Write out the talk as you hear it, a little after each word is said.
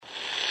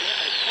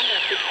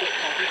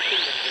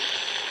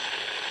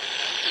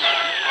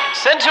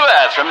Sent to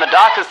Earth from the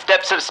darkest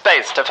depths of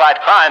space to fight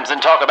crimes and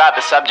talk about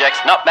the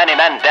subjects not many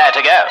men dare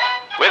to go.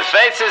 With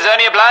faces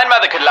only a blind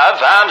mother could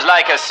love, arms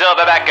like a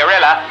silverback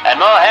gorilla, and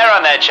more hair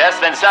on their chest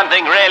than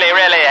something really,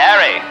 really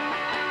hairy.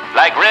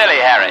 Like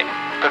really hairy.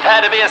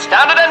 Prepare to be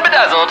astounded and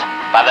bedazzled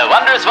by the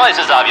wondrous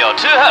voices of your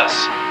two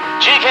hosts,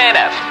 GK and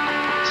F.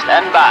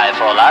 Stand by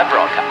for live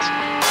broadcast.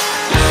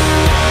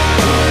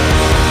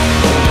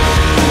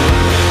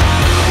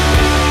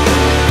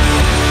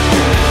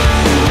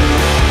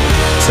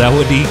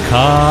 Sawadee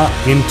Ka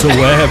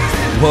Interweb.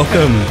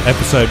 Welcome,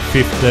 episode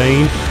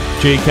 15,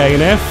 GK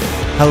and F.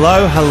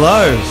 Hello.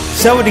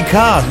 Sawadee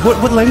Ka.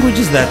 What language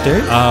is that,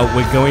 dude?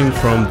 We're going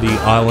from the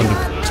island of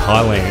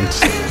Thailand,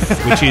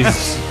 which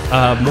is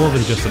more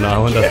than just an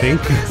island, I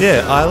think.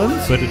 Yeah,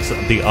 islands. But it's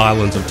the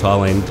islands of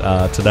Thailand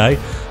today.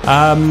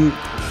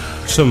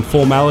 Some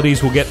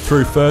formalities we'll get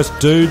through first.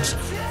 Dudes,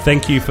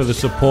 thank you for the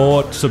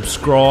support.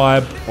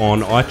 Subscribe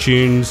on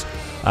iTunes.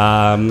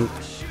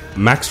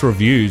 Max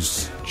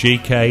Reviews,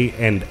 GK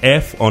and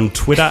F on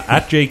Twitter,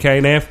 at GK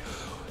and F.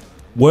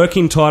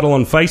 Working Title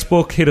on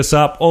Facebook, hit us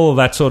up, all of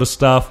that sort of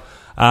stuff.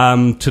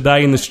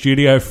 Today in the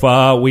studio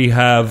we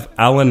have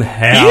Alan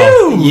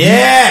Howe.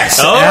 Yes!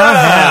 All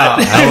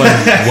right.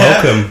 Alan,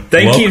 welcome.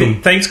 Thank you.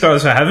 Thanks,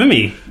 guys, for having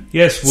me.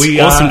 Yes, It's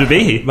awesome to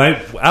be here. Mate,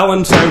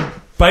 Alan, so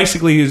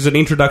basically is an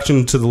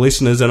introduction to the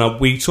listeners, and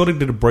we sort of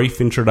did a brief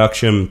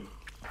introduction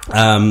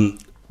at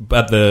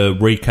the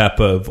recap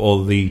of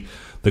all the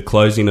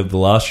closing of the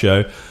last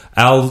show.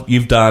 Al,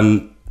 you've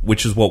done,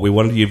 which is what we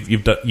wanted.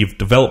 You've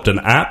developed an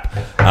app.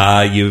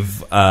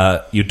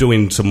 You're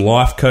doing some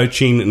life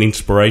coaching and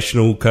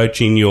inspirational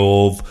coaching.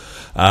 You've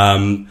gone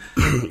on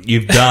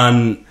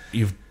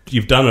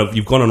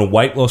a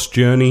weight loss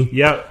journey.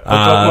 Yeah,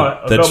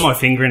 I've got my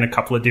finger in a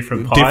couple of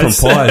different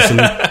pies. And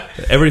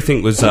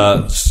everything was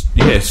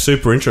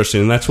super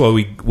interesting, and that's why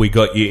we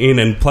got you in.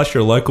 And plus,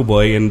 you're a local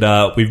boy, and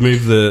we've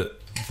moved the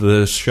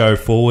show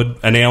forward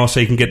an hour so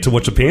you can get to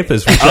watch the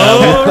Panthers, which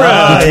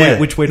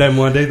we don't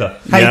mind either.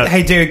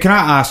 Hey, dude, can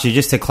I ask you,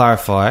 just to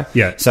clarify?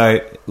 Yeah. So,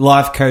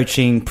 life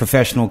coaching,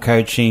 professional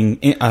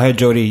coaching, I heard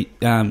Geordie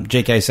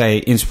GK say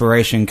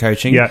inspiration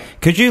coaching. Yeah.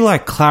 Could you,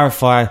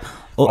 clarify...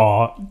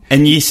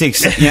 And year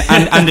six,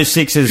 under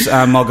sixes,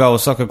 Mulgoa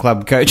Soccer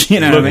Club coach, you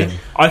know what I mean?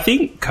 I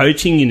think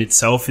coaching in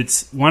itself,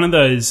 it's one of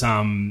those,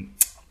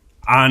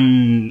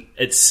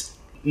 it's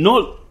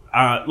not...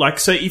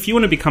 so if you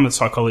want to become a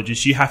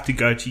psychologist, you have to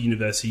go to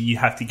university, you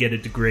have to get a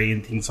degree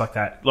and things like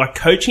that. Like,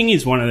 coaching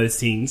is one of those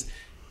things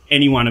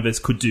any one of us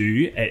could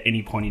do at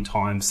any point in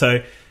time.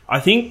 So I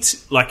think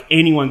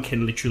anyone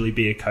can literally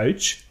be a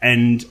coach.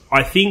 And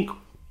I think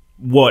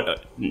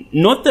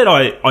not that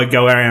I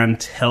go around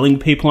telling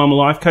people I'm a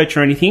life coach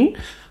or anything.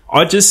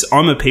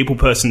 I'm a people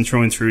person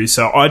through and through.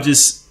 So I'm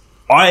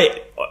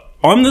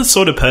the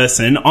sort of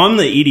person, I'm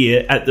the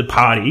idiot at the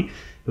party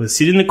who will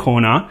sit in the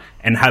corner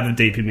and have a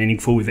deep and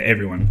meaningful with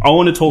everyone. I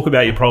want to talk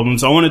about your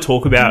problems. I want to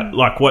talk about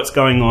what's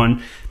going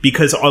on,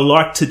 because I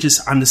like to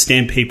just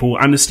understand people,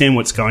 understand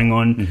what's going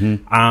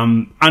on,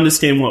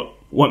 understand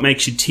what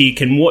makes you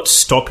tick and what's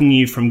stopping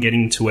you from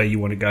getting to where you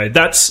want to go.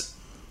 That's,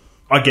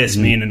 I guess,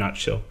 me in a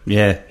nutshell.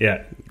 Yeah.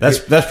 That's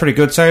pretty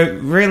good. So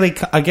really,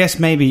 I guess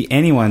maybe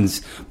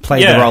anyone's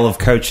played the role of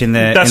coach in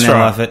their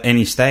life at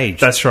any stage.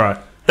 That's right.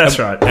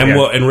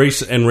 And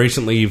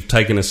recently you've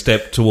taken a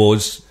step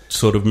towards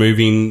sort of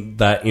moving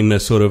that in a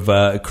sort of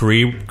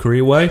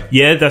career way.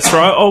 Yeah, that's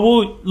right. Oh,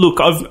 well,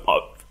 look,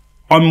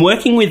 I'm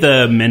working with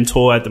a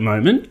mentor at the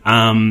moment,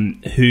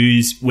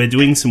 we're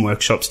doing some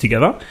workshops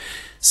together.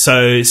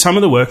 So some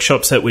of the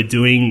workshops that we're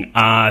doing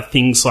are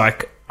things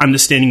like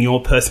understanding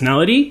your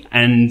personality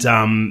and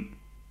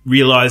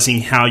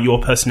realizing how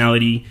your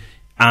personality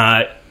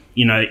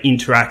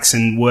interacts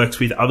and works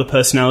with other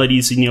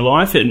personalities in your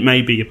life. It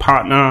may be a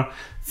partner,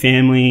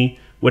 family,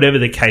 whatever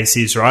the case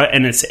is, right?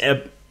 And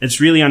it's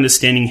really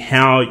understanding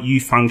how you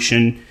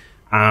function,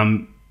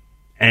 and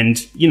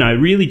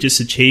really just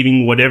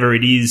achieving whatever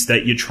it is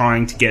that you're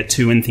trying to get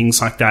to and things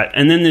like that.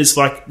 And then there's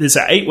an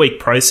 8-week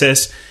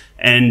process,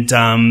 and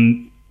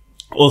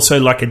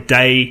also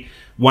a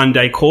 1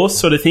 day course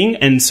sort of thing.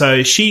 And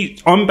so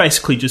I'm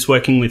basically just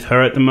working with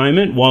her at the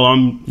moment while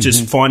I'm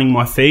just finding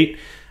my feet.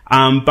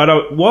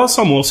 But whilst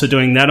I'm also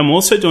doing that, I'm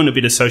also doing a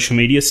bit of social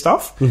media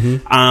stuff.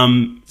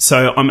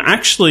 So I'm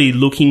actually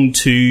looking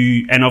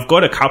to, and I've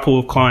got a couple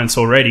of clients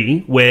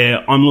already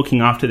where I'm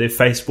looking after their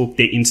Facebook,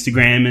 their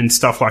Instagram and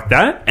stuff like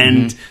that.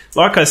 And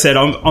like I said,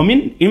 I'm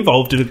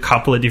involved in a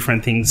couple of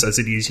different things as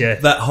it is, yeah.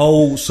 That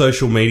whole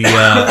social media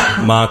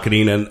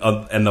marketing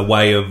and the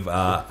way of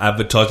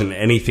advertising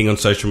anything on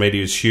social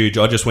media is huge.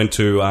 I just went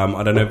to,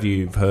 I don't know if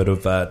you've heard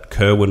of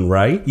Kerwin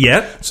Ray.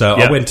 Yeah. So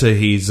I went to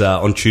his,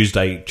 on last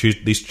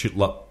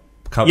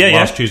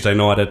Tuesday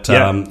night at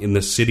in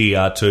the city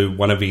to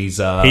one of his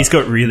he's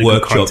got really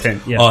workshops. good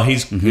content. Yeah. Oh,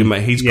 his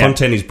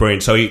content is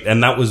brilliant. So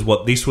that was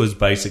what this was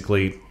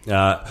basically.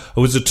 It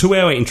was a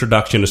 2-hour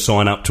introduction to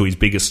sign up to his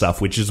bigger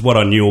stuff, which is what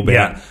I knew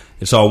about.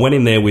 So I went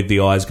in there with the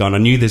eyes going, I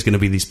knew there's going to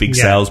be this big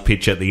sales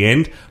pitch at the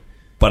end.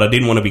 but I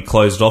didn't want to be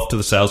closed off to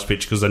the sales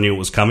pitch because I knew it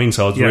was coming.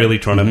 So I was really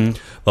trying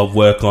to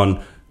work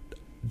on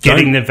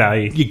getting the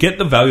value. You get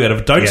the value out of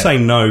it. Don't say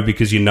no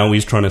because you know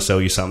he's trying to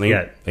sell you something.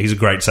 Yeah. He's a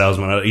great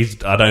salesman.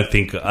 I don't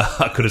think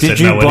I could have said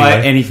no anyway. Did you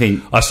buy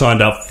anything? I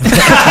signed up.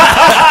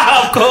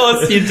 Of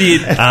course you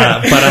did. But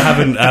I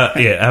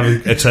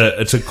haven't.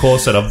 It's a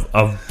course that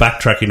I'm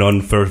backtracking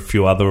on for a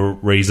few other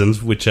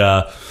reasons, which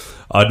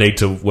I need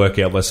to work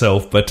out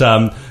myself. But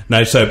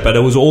but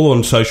it was all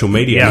on social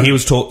media. Yeah. And he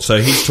was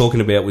he's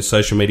talking about with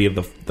social media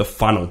the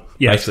funnel.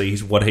 Yeah. Basically,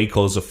 what he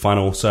calls a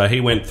funnel. So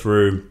he went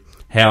through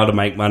how to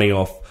make money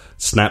off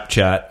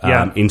Snapchat,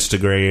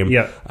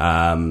 Instagram,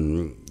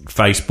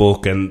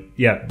 Facebook, and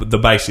the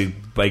basic.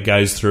 It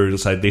goes through and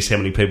say this: how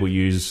many people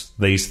use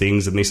these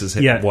things, and this is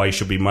why you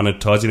should be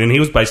monetizing. And he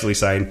was basically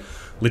saying,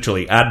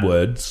 literally,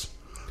 AdWords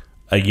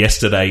are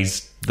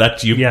yesterday's.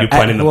 That you're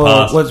playing in the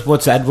past.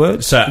 What's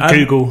AdWords? So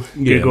Google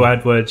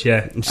AdWords.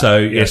 Yeah.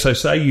 So So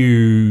say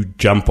you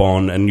jump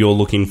on and you're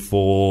looking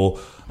for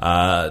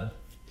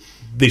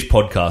this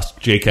podcast,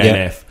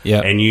 GKNF,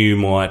 and you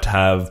might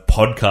have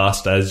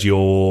podcast as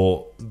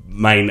your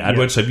main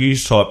AdWords. So if you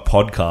type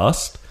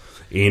podcast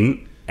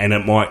in, and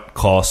it might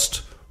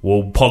cost.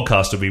 Well,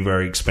 podcast would be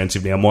very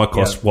expensive now. It might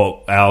cost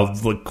our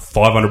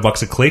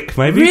 $500 a click,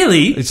 maybe.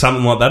 Really? It's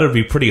something like that. It'd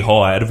be pretty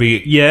high. It'd be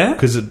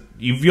because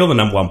if you're the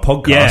number one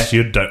podcast,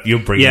 you're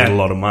bringing in a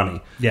lot of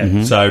money. Yeah.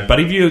 Mm-hmm. So, but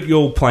if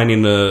you're playing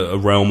in a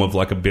realm of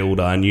like a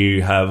builder, and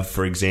you have,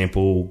 for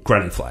example,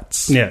 Granny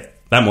Flats, that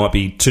might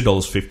be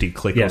 $2.50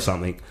 click or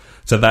something.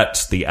 So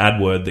that's the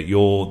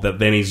AdWord that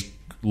then is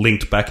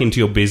linked back into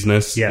your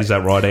business. Is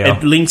that right, Al?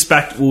 It links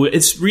back. Well,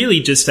 it's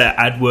really just an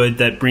AdWord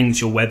that brings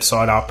your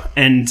website up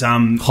and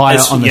higher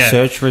on the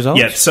search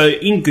results. Yeah. So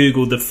in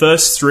Google, the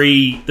first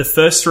three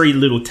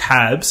little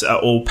tabs are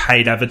all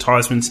paid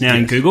advertisements now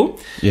in Google.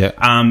 Yeah.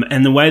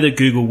 And the way that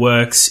Google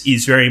works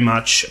is very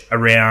much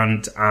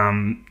around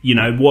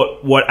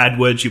what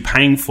AdWords you're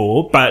paying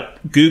for, but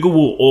Google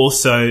will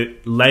also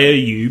layer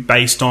you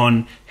based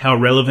on how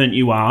relevant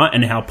you are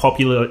and how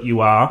popular you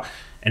are,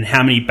 and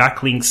how many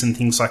backlinks and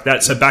things like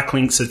that. So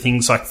backlinks are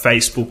things like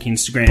Facebook,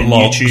 Instagram,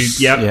 blogs.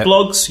 YouTube,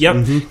 blogs,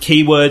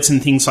 keywords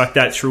and things like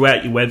that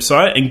throughout your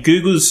website. And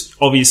Google's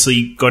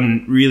obviously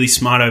gotten really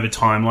smart over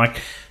time.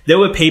 Like there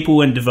were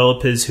people and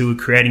developers who were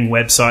creating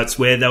websites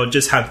where they would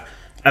just have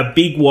a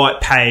big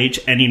white page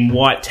and in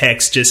white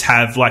text just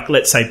have like,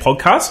 let's say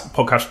podcast,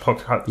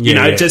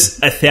 just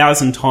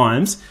 1,000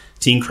 times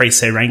to increase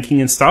their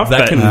ranking and stuff.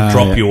 That can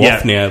drop you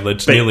off now.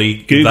 It's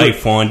nearly Google, they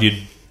find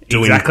you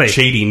doing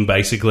cheating,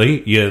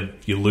 basically. You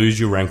lose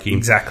your ranking.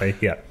 Exactly,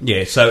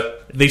 yeah. So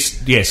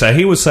so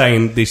he was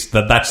saying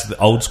that's the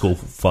old school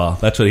far.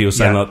 That's what he was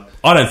saying. Like,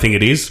 I don't think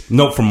it is.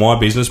 Not from my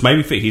business.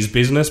 Maybe for his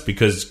business,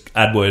 because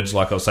AdWords,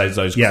 like I say,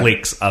 those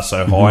clicks are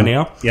so high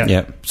now.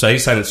 Yeah. So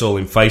he's saying it's all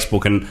in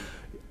Facebook, and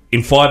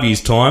in 5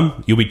 years'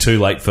 time, you'll be too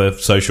late for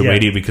social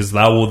media, because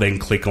they will then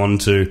click on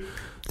to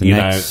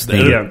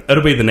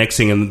it'll be the next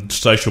thing, and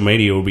social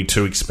media will be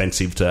too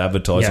expensive to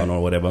advertise on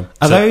or whatever.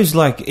 Are those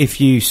like, if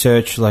you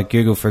search like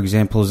Google, for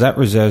example, is that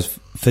reserved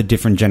for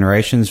different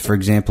generations? For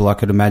example, I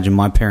could imagine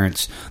my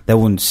parents, they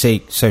wouldn't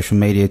seek social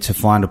media to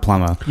find a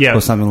plumber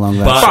or something along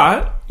that.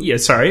 But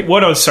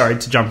sorry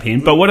to jump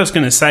in, but what I was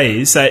going to say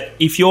is that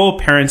if your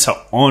parents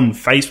are on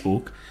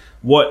Facebook,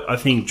 what I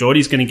think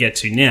Geordie's going to get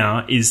to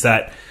now is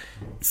that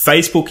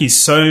Facebook is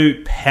so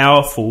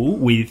powerful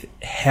with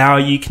how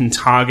you can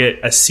target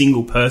a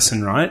single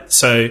person, right?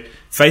 So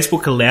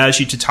Facebook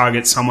allows you to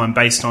target someone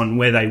based on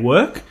where they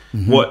work,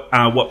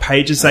 what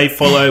pages they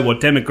follow, what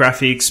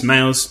demographics,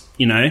 males,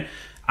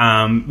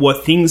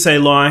 what things they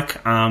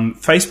like.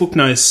 Facebook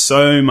knows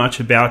so much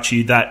about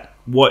you that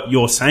what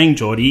you're saying,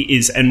 Geordie,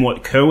 is, and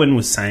what Kerwin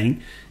was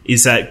saying,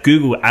 is that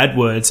Google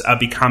AdWords are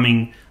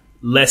becoming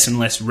less and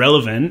less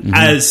relevant,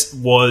 as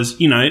was,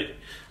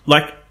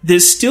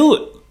 there's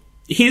still...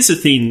 Here's the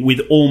thing with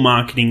all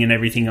marketing and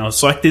everything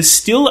else. Like, there's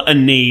still a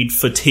need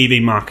for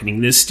TV marketing.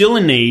 There's still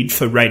a need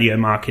for radio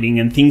marketing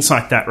and things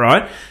like that,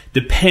 right?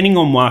 Depending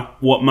on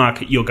what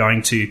market you're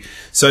going to.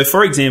 So,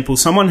 for example,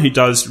 someone who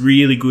does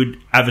really good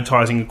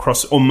advertising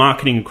across or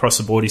marketing across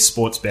the board is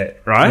Sportsbet,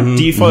 right?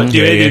 Do you follow?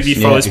 Do either of you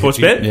follow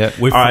Sportsbet? Yeah,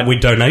 we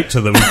donate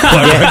to them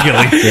quite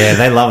regularly. Yeah,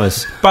 they love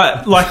us.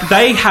 But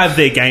they have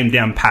their game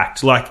down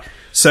packed.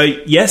 So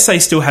yes, they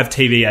still have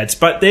TV ads,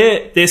 but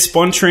they're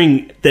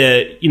sponsoring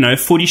the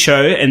footy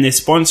show, and they're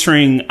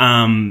sponsoring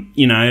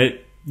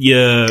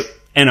your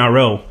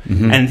NRL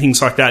and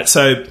things like that.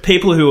 So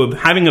people who are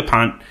having a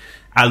punt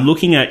are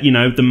looking at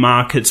the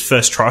market's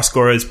first try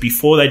scorers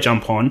before they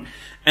jump on.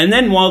 And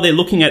then while they're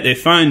looking at their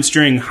phones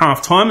during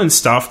halftime and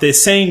stuff, they're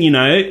seeing,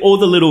 all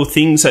the little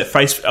things that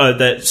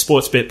that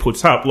Sportsbet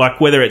puts up, like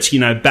whether it's,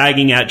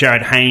 bagging out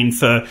Jared Hayne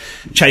for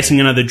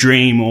chasing another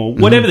dream or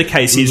whatever the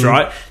case is,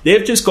 right?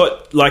 They've just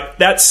got,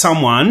 that's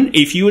someone,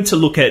 if you were to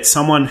look at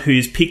someone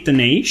who's picked a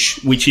niche,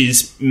 which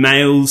is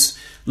males,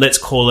 let's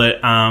call it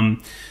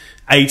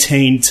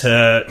 18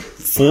 to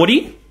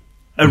 40,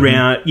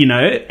 around,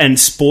 and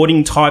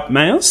sporting type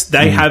males,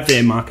 they have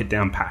their market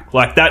down packed.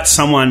 That's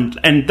someone,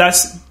 and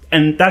that's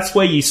and that's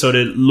where you sort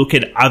of look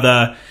at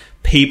other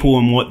people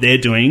and what they're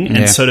doing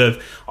and sort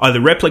of either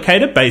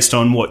replicate it based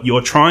on what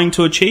you're trying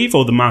to achieve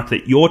or the mark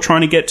that you're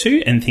trying to get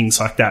to and things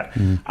like that.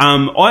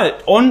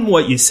 On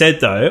what you said,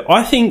 though,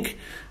 I think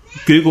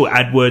Google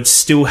AdWords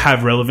still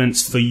have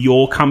relevance for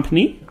your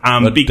company.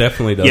 It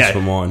definitely does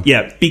for mine.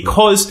 Yeah,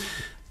 because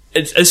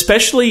it's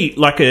especially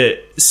like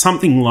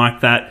something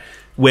like that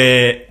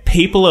where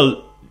people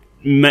are...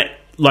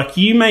 Like,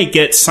 you may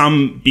get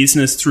some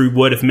business through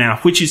word of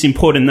mouth, which is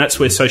important. That's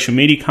where social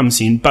media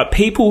comes in. But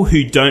people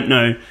who don't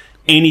know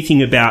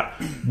anything about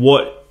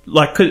what,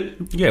 like, I do.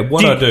 Yeah.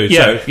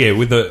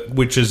 So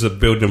which is the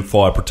building and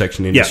fire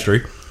protection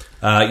industry.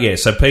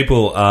 So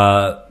people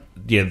are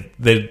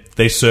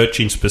they're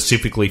searching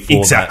specifically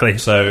for that.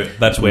 So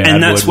that's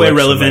where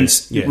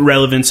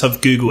relevance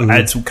of Google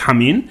ads will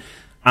come in.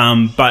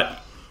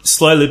 But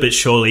slowly but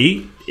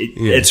surely,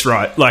 it's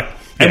right. Like.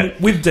 And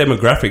with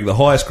demographic, the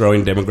highest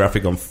growing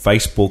demographic on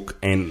Facebook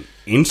and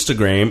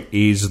Instagram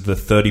is the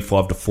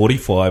 35 to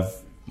 45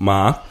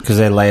 mark. Because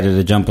they're later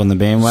to jump on the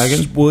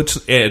bandwagon?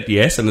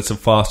 Yes, and it's the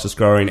fastest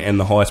growing and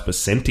the highest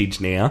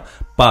percentage now.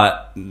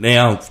 But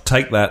now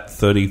take that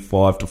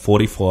 35 to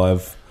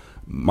 45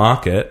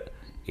 market,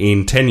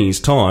 in 10 years'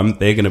 time,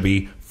 they're going to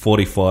be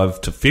 45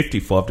 to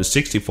 55 to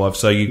 65.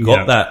 So you've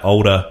got that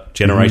older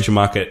generation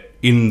market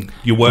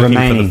you're working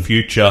for the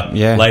future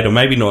later.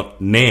 Maybe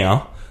not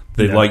now.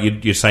 Like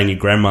you're saying, your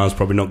grandma's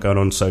probably not going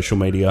on social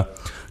media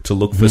to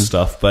look for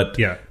stuff, but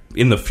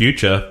in the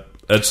future,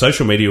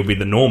 social media will be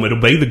the norm.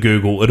 It'll be the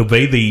Google. It'll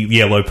be the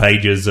yellow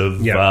pages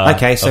of our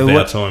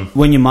time.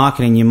 When you're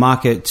marketing, you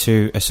market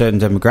to a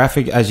certain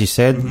demographic, as you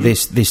said,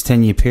 this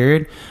 10-year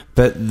period,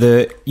 but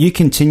you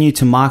continue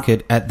to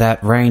market at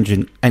that range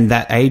and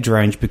that age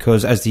range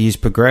because as the years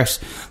progress,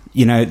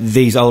 you know,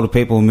 these older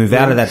people will move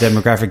out of that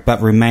demographic but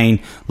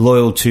remain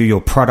loyal to your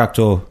product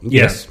or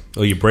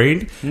your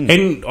brand.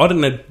 And I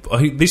don't know,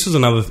 this is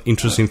another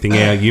interesting thing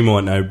you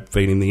might know,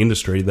 being in the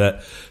industry,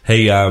 that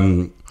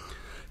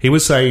he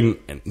was saying,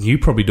 and you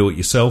probably do it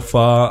yourself,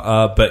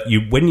 but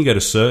when you go to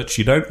search,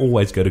 you don't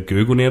always go to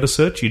Google now to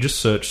search. You just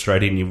search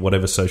straight in your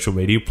whatever social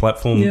media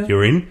platform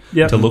you're in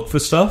to look for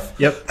stuff.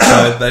 So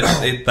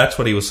that's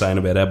what he was saying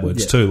about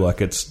AdWords too.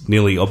 Like, it's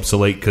nearly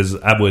obsolete because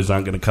AdWords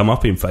aren't going to come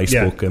up in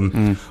Facebook.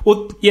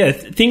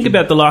 Think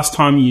about the last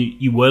time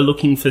you were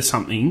looking for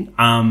something.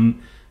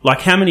 Like,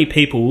 how many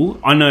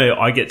people... I know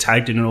I get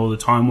tagged in it all the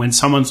time. When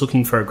someone's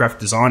looking for a graphic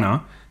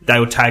designer, they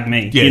will tag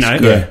me,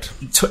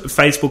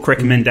 Facebook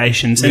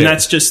recommendations. And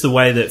that's just the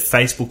way that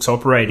Facebook's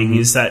operating,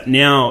 is that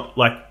now,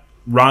 like,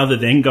 rather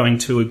than going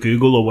to a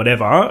Google or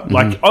whatever,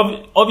 like,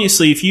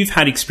 obviously, if you've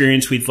had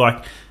experience with,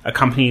 like, a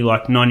company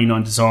like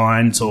 99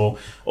 Designs or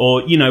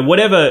you know,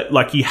 whatever,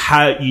 like, you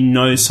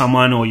know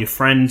someone or your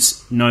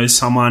friends know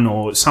someone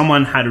or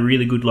someone had a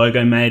really good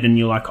logo made and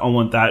you're like, I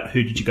want that,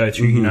 who did you go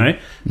through, you know?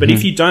 But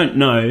if you don't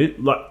know,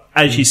 like,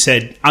 as you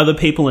said, other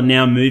people are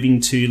now moving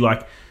to,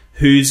 like,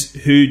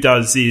 who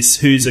does this,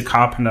 who's a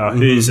carpenter,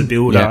 who's a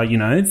builder, you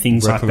know,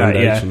 things like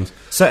that.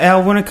 So,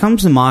 Al, when it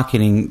comes to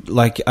marketing,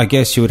 like, I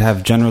guess you would have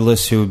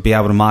generalists who would be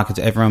able to market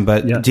to everyone,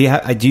 but do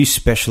you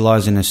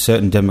specialize in a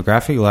certain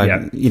demographic,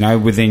 like, you know,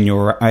 within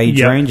your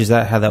age range? Is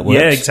that how that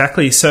works? Yeah,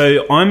 exactly.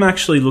 So I'm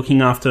actually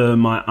looking after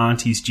my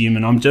auntie's gym,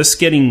 and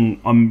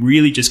I'm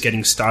really just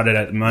getting started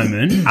at the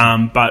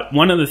moment. But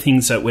one of the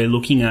things that we're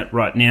looking at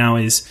right now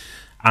is,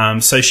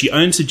 so she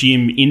owns a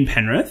gym in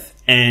Penrith,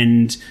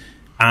 and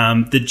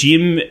the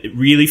gym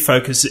really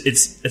focuses.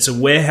 It's a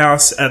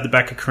warehouse at the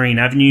back of Kareen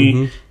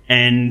Avenue,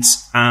 and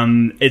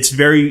it's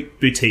very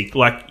boutique.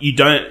 Like,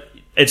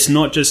 it's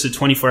not just a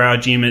 24-hour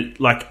gym.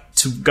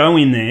 To go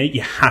in there,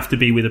 you have to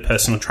be with a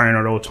personal trainer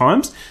at all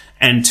times.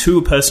 And to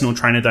a personal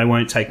trainer, they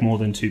won't take more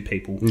than 2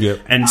 people.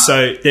 And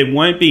so there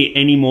won't be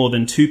any more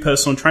than 2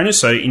 personal trainers.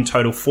 So in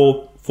total,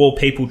 four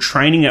people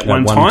training at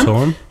one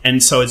time.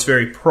 And so it's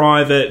very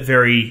private,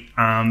 very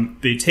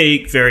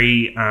boutique,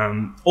 very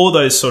all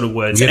those sort of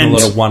words. You get a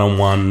lot of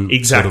one-on-one.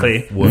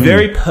 Exactly. Sort of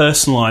very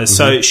personalised.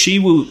 So she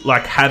will,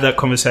 like, have that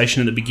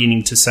conversation at the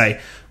beginning to say,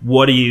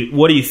 what are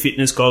your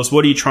fitness goals?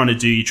 What are you trying to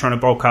do? You're trying to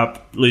bulk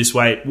up, lose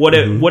weight,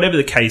 whatever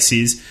the case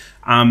is.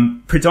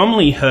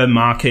 Predominantly her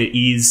market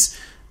is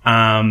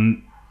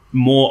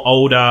more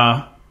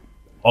older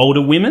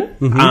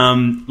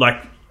women.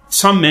 Like,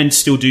 some men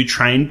still do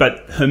train, but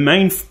her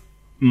main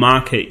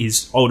market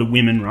is older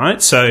women, right?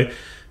 So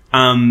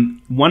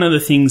one of the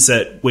things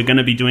that we're going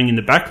to be doing in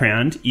the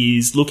background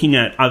is looking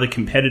at other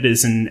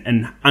competitors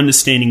and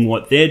understanding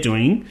what they're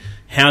doing,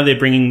 how they're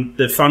bringing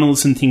the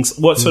funnels and things,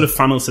 what sort of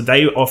funnels are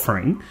they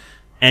offering,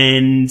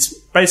 and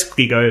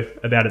basically go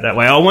about it that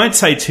way. I won't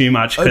say too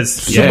much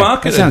because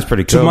that sounds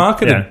pretty cool. To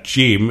market a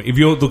gym, if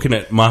you're looking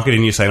at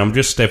marketing, you're saying, I'm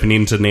just stepping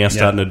into now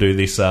starting to do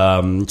this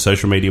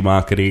social media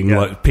marketing,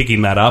 like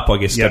picking that up, I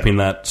guess, stepping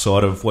that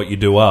side of what you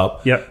do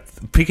up.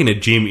 Picking a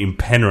gym in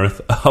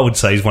Penrith, I would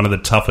say, is one of the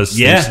toughest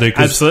things to do.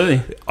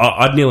 Absolutely.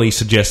 I'd nearly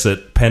suggest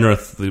that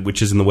Penrith,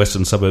 which is in the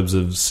western suburbs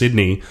of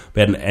Sydney,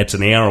 it's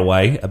an hour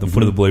away at the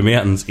foot of the Blue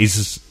Mountains,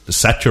 is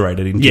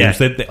saturated in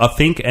gyms. I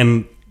think,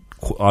 and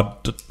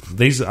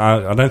these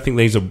are, I don't think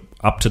these are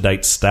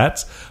up-to-date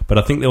stats, but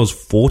I think there was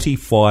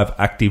 45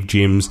 active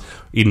gyms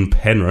in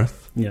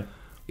Penrith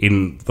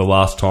in the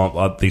last time,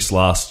 I guess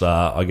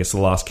the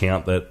last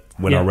count that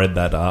when I read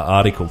that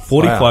article.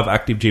 45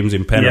 active gyms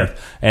in Penrith.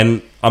 Yeah.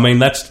 And, I mean,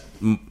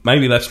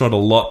 maybe that's not a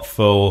lot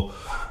for...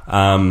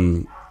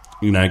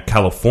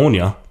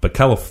 California, but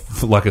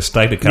like a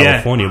state of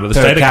California, but the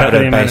state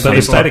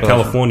of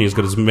California has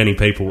got as many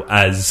people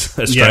as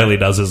Australia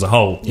does as a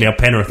whole. Now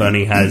Penrith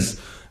only has,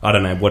 I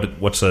don't know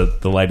what's the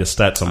latest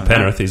stats on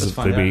Penrith is.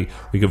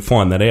 We could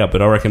find that out,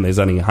 but I reckon there's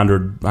only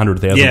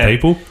 100,000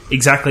 people.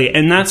 Exactly,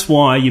 and that's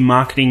why your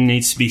marketing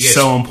needs to be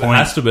so on point. It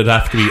has to be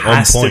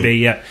on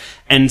point.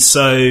 And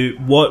so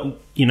what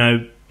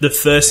the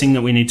first thing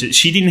that we need to...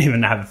 She didn't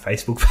even have a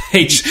Facebook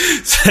page,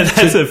 so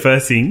that's the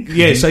first thing.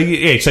 Yeah, so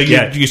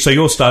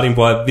you're starting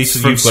by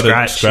this. From you've got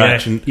to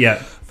scratch, and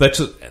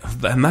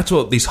that's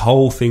what this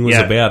whole thing was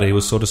about. He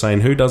was sort of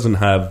saying, who doesn't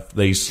have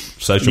these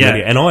social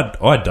media? And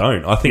I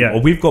don't. I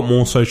think we've got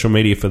more social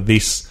media for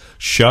this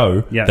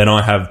show than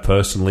I have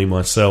personally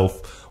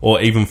myself,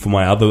 or even for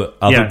my other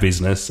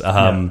business.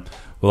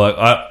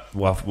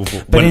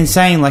 But in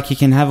saying, like, you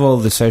can have all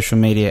the social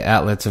media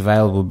outlets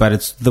available, but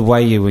it's the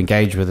way you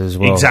engage with it as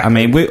well.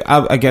 Exactly. I mean,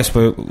 I guess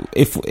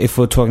if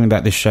we're talking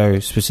about this show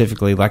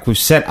specifically, like, we've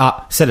set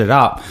it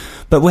up,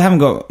 but we haven't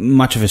got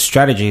much of a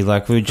strategy.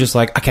 Like, we're just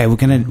like, okay, we'll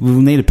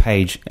need a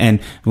page and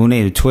we'll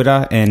need a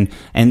Twitter, and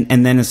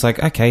then it's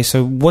like, okay,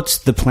 so what's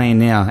the plan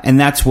now? And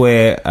that's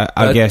where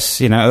I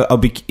guess I'll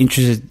be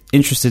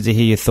interested to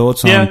hear your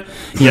thoughts on,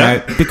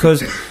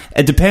 because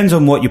it depends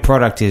on what your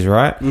product is,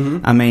 right?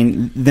 Mm-hmm. I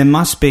mean, there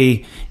must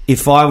be,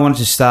 if I wanted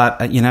to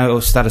start,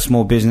 or start a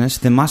small business,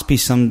 there must be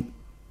some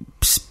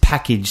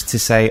package to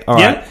say, all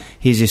right,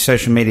 here's your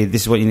social media,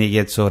 this is what you need to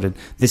get sorted,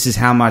 this is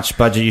how much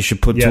budget you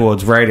should put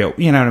towards radio.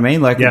 You know what I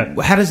mean? Like,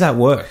 how does that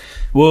work?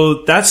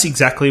 Well, that's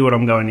exactly what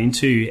I'm going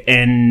into.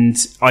 And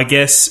I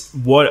guess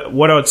what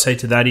I would say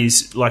to that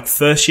is, like,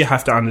 first you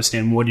have to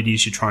understand what it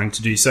is you're trying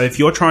to do. So if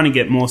you're trying to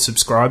get more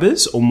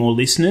subscribers or more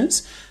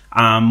listeners,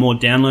 more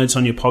downloads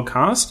on your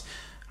podcast,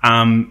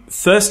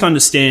 first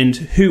understand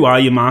who are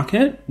your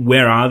market,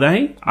 where are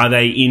they? Are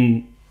they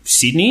in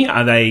Sydney?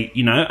 Are they,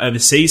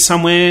 overseas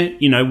somewhere?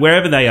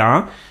 Wherever they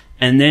are,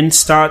 and then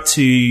start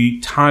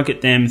to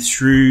target them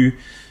through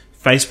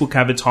Facebook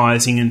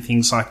advertising and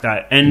things like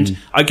that. And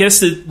I guess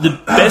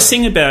the best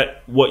thing about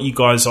what you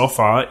guys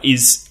offer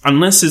is,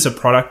 unless there's a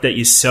product that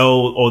you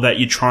sell or that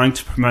you're trying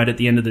to promote at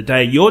the end of the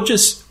day, you're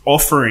just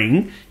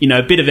offering,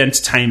 a bit of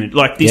entertainment.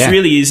 Like, this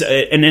really is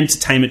an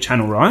entertainment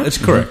channel, right? That's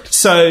correct.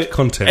 So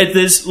content.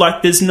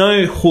 There's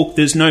no hook,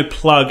 there's no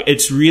plug.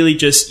 It's really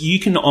just, you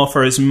can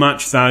offer as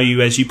much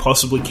value as you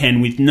possibly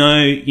can with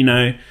no,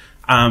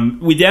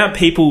 without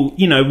people,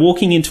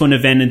 walking into an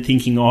event and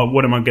thinking, oh,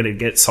 what am I going to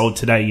get sold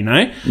today,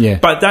 Yeah.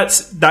 But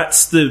that's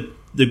the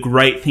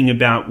great thing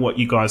about what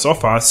you guys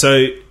offer.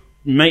 So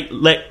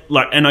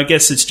and I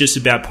guess it's just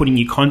about putting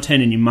your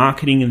content and your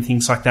marketing and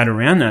things like that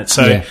around that.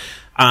 So,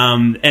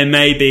 and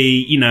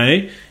maybe,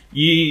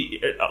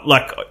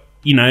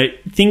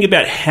 think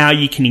about how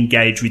you can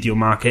engage with your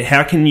market.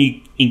 How can you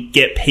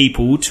get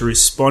people to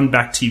respond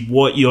back to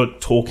what you're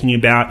talking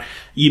about?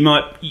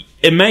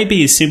 It may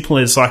be as simple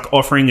as, like,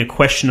 offering a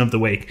question of the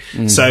week.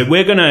 So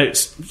we're going to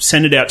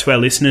send it out to our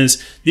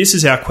listeners. This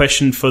is our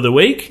question for the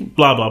week,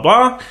 blah, blah,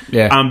 blah.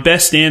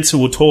 Best answer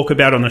we'll talk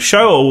about on the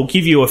show, or we'll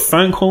give you a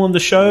phone call on the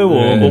show,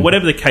 or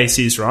whatever the case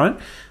is, right?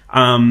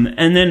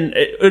 And then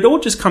it all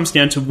just comes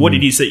down to what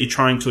it is that you're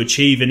trying to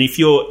achieve. And if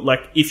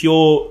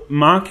your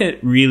market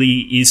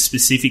really is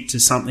specific to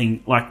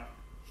something, like,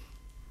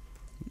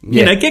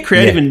 get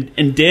creative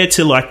and dare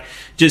to, like,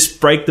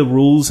 just break the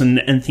rules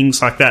and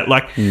things like that.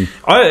 Like,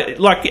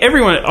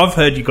 I've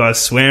heard you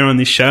guys swear on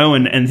this show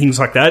and things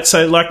like that.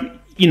 So, like,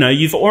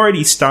 you've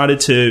already started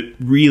to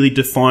really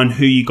define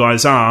who you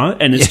guys are,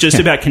 and it's just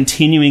about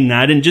continuing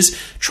that and just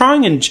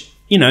trying and,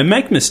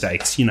 make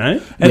mistakes,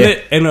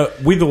 And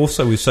with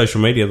social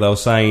media, they were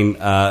saying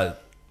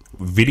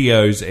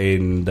videos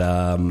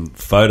and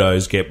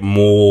photos get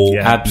more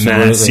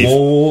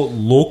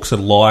looks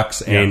and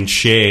likes and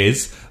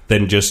shares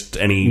than just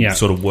any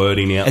sort of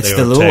wording out there. It's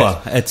the lure.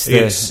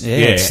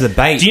 It's the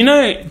bait. Do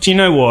you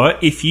know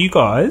what? If you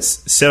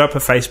guys set up a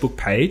Facebook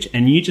page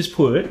and you just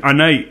put, I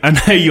know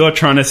you're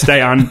trying to stay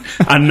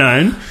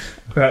unknown,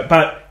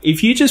 but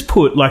if you just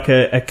put, like,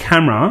 a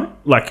camera,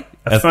 like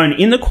a phone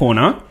in the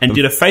corner, and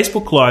did a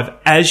Facebook Live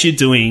as you're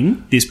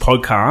doing this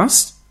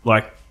podcast,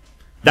 like,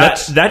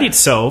 that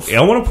itself. I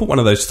want to put one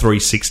of those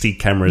 360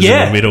 cameras in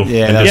the middle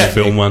and just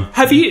film one.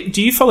 Do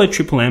you follow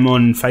Triple M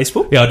on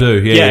Facebook? Yeah, I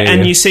do. Yeah.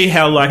 You see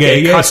how, like,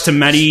 it cuts to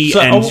Maddie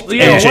and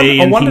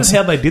MG. I wondered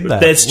how they did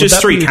that. There's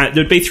just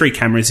there'd be three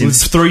cameras in. With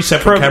three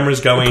separate cameras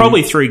going.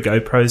 Probably 3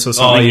 GoPros or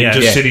something.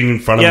 Just sitting in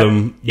front of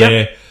them.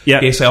 Yeah.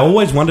 Yeah, so I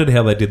always wondered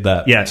how they did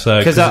that. Yeah. So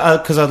Because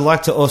I'd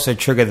like to also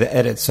trigger the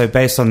edit. So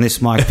based on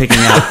this mic picking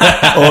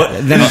up,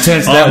 or then it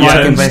turns to that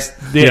mic and based,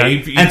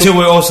 until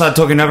we all start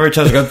talking over each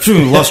other, go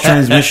lost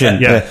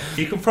transmission.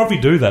 you could probably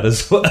do that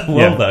as well,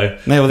 though.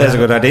 Yeah, well, that's a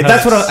good idea.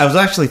 That's what I was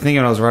actually thinking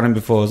when I was running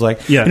before. I was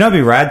like, it'd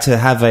be rad to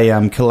have a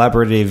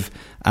collaborative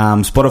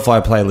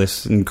Spotify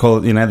playlist and call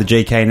it, the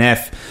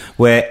GKNF,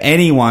 where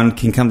anyone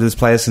can come to this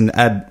place and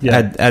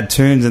add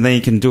tunes, and then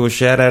you can do a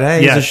shout out.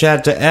 Hey, here's a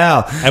shout to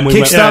Al. And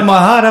Kickstart My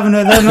Heart. I haven't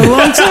heard that in a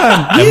long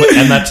time.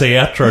 and that's the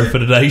outro for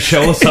today's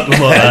show or something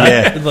like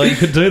that. Like, you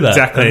could do that.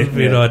 Exactly. That'd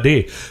be an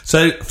idea.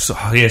 So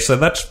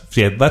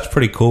that's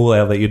pretty cool,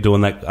 Al, that you're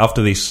doing that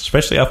after this,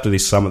 especially after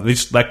this summit.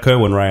 That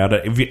Kerwin Ray.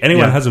 If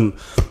anyone hasn't,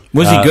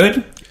 was he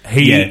good?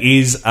 He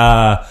is.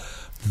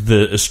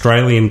 The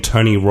Australian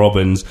Tony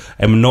Robbins,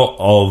 and not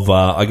of,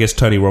 I guess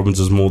Tony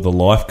Robbins is more the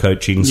life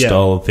coaching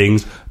style of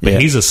things,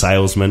 but he's a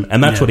salesman,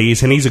 and that's what he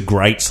is, and he's a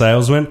great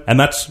salesman, and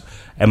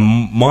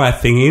my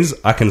thing is,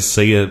 I can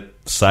see a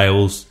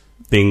sales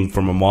thing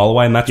from a mile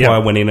away, and that's why I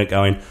went in it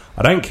going,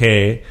 I don't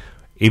care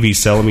if he's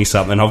selling me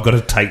something, I've got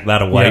to take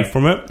that away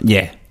from it.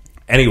 Yeah.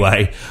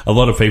 Anyway, a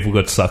lot of people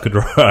got suckered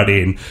right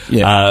in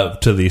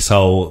to this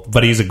whole,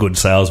 but he's a good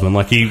salesman.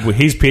 Like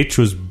his pitch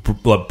was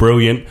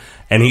brilliant,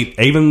 and he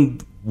even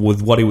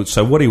with what he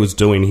was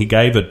doing, he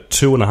gave a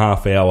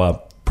 2.5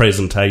 hour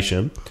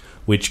presentation,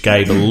 which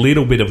gave a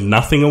little bit of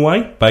nothing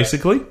away.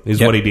 Basically, is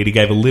what he did. He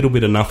gave a little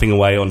bit of nothing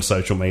away on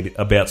social media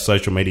about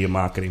social media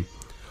marketing,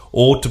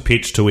 or to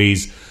pitch to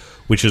his,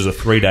 which is a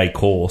 3-day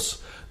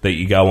course that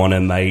you go on,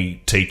 and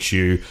they teach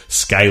you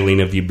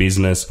scaling of your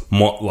business.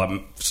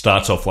 Like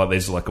starts off like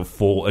there's like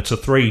it's a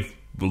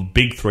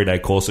big 3-day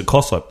course. It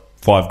costs like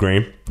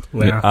 $5,000.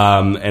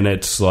 Wow. And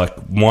it's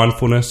like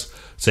mindfulness.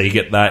 So you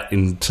get that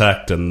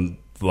intact, and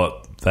like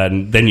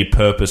then your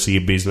purpose of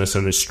your business,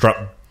 and it's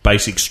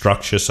basic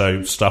structure,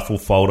 so stuff will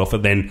fold off,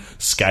 and then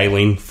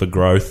scaling for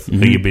growth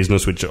of your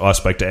business, which I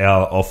spoke to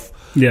Al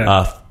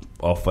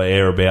off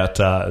air about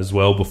as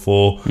well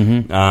before.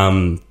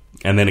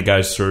 And then it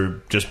goes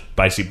through just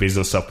basic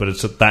business stuff, but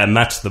it's that, and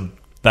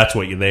that's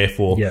what you're there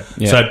for.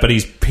 So, but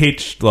he's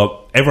pitched, like,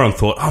 everyone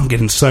thought, I'm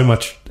getting so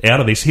much out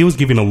of this. He was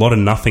giving a lot of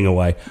nothing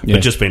away,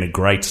 but just being a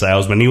great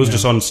salesman. He was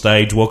just on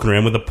stage walking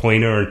around with a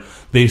pointer and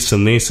this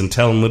and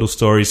telling little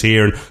stories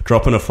here and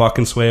dropping a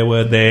fucking swear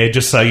word there,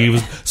 just so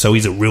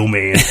he's a real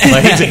man.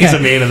 Like, he's a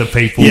man of the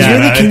people. He's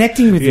really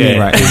connecting with me,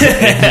 right?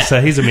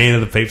 So he's a man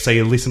of the people. So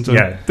you listen to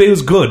him. But it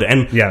was good,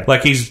 and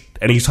like his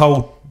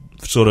whole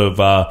sort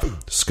of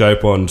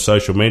scope on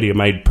social media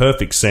made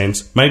perfect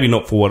sense. Maybe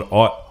not for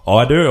what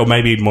I do, or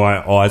maybe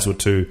my eyes were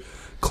too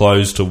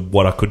closed to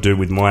what I could do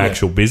with my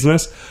actual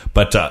business.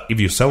 But if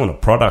you're selling a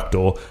product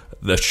or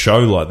the show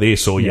like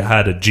this, or you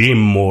had a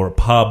gym or a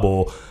pub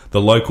or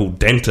the local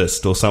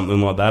dentist or something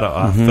like that,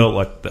 I felt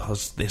like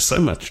there's so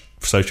much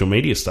social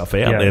media stuff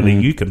out there that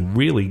you can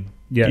really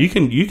you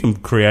can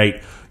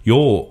create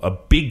a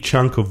big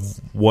chunk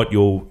of what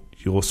you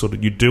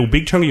do a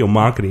big chunk of your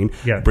marketing,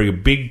 bring a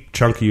big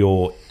chunk of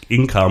your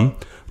income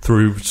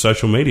through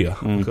social media.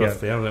 I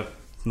found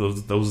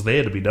that was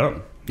there to be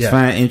done. It's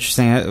kind of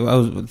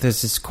interesting.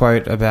 There's this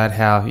quote about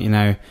how,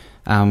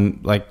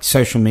 like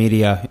social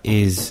media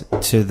is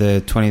to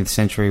the 20th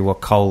century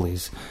what coal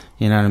is.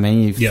 You know what I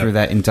mean? Through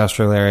that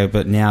industrial area,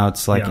 but now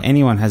it's like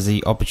anyone has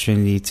the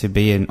opportunity to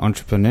be an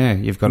entrepreneur.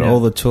 You've got all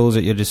the tools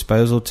at your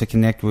disposal to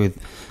connect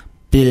with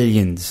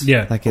billions.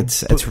 Like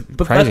it's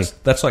crazy.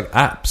 That's like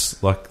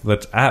apps. Like,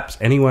 that's apps.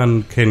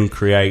 Anyone can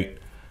create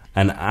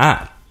an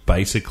app,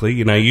 basically.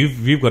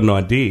 You've got an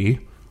idea.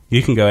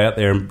 You can go out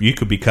there and you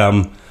could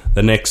become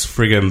the next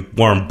friggin'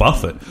 Warren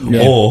Buffett,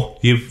 or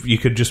you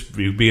could just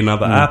be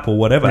another app or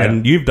whatever.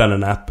 And you've done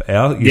an app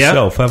out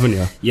yourself, haven't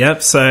you?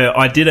 Yep. So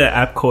I did an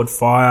app called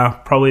Fire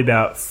probably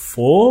about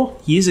 4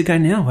 years ago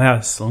now. Wow,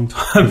 it's a long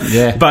time.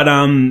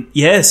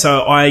 But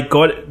so I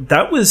got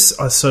that was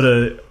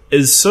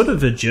is sort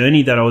of a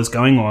journey that I was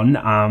going on.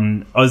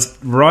 I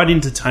was right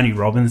into Tony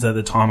Robbins at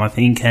the time, I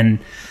think, and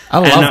I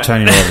love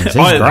Tony Robbins.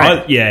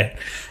 He's great.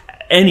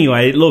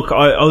 Anyway, look,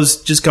 I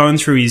was just going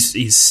through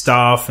his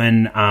stuff,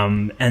 and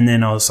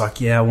then I was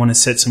like, I want to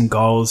set some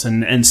goals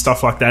and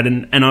stuff like that,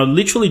 and I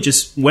literally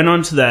just went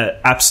onto the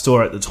app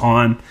store at the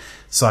time.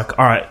 It's like,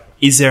 all right,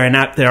 is there an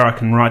app there I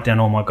can write down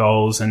all my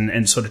goals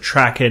and sort of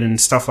track it and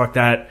stuff like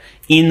that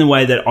in the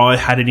way that I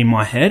had it in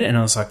my head? And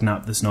I was like, no,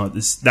 there's not.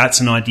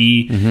 That's an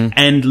idea.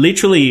 And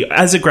literally,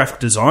 as a graphic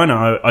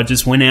designer, I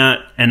just went out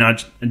and I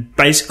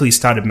basically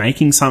started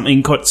making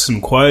something, got some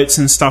quotes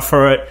and stuff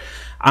for it.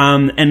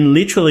 And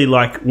literally,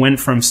 like, went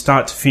from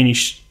start to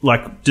finish,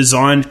 like,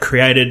 designed,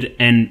 created,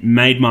 and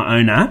made my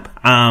own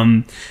app.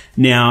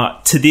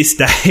 Now, to this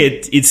day,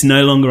 it's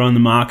no longer on the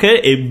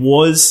market. It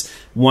was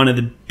one of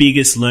the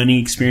biggest learning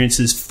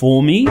experiences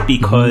for me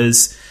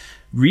because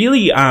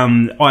really,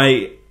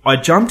 I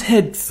jumped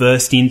head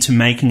first into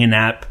making an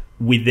app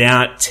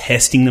without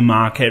testing the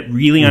market,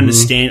 really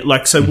understand.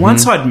 Like, so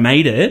once I'd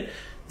made it,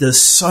 there's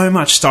so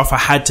much stuff I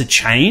had to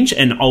change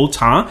and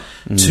alter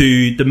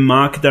to the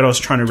market that I was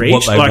trying to reach.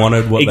 What they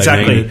wanted, what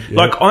exactly. they needed.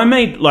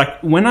 Yeah.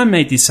 When I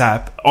made this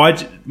app,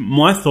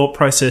 my thought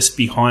process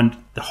behind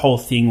the whole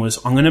thing was,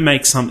 I'm going to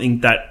make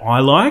something that I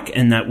like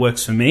and that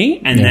works for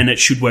me, and then it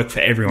should work for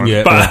everyone.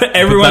 Yeah. But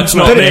everyone's But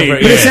not that's me.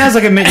 not But it sounds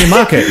like it met your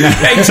market.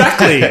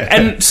 Exactly.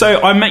 And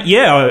so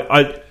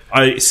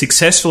I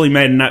successfully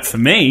made an app for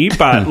me,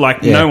 but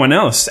no one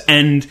else.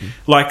 And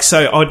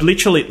so I'd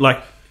literally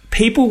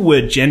people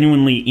were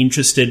genuinely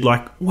interested,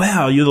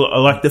 wow, you're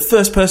like the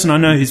first person I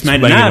know who's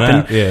made an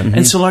app.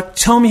 And so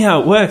tell me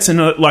how it works.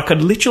 And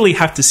I'd literally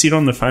have to sit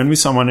on the phone with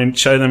someone and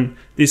show them,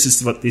 this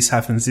is what this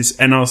happens.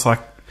 And I was like,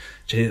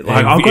 gee,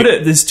 I've got to,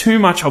 there's too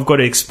much I've got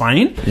to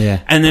explain.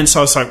 Yeah. And then so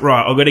I was like,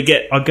 right, I've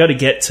got to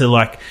get to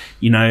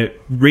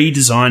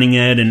redesigning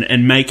it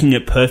and making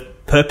it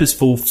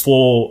purposeful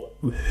for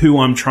who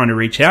I'm trying to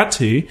reach out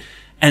to.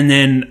 And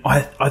then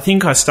I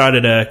think I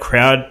started a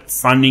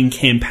crowdfunding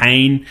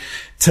campaign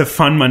to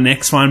fund my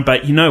next one.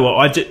 But you know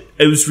what? It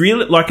was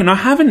really and I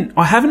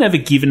haven't ever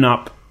given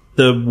up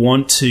the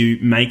want to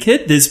make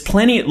it. There's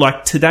plenty,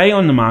 today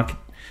on the market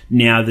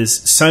now,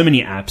 there's so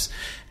many apps.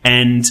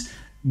 And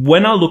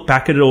when I look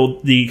back at it all,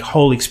 the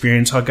whole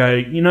experience, I go,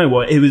 you know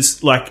what? It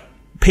was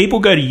people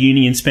go to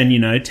uni and spend,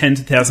 tens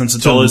of thousands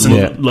of dollars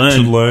and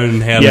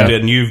learn how to do it,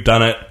 and you've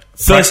done it.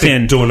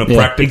 Firsthand. Doing it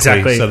practically.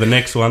 Exactly. So the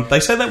next one, they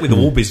say that with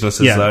all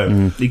businesses,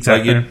 though.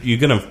 Exactly. You're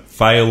going to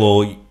fail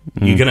or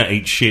you're going to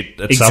eat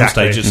shit at some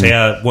stage. It's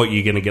what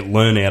you're going to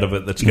learn out of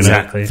it that's going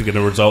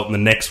to result in the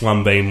next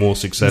one being more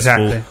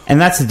successful. Exactly.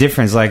 And that's the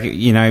difference,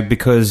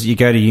 because you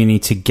go to uni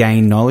to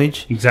gain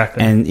knowledge.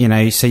 Exactly.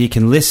 And, so you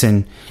can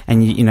listen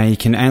and, you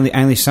can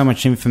only so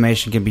much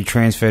information can be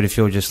transferred if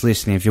you're just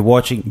listening. If you're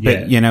watching,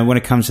 but, when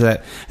it comes to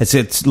that,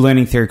 it's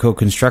learning theory called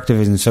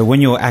constructivism. So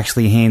when you're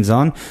actually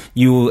hands-on,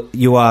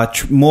 you are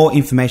more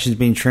information is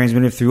being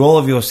transmitted through all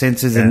of your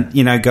senses and,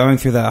 going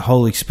through that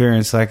whole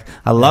experience. I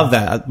love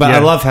that. But I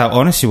love how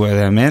honest you were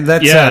there, man.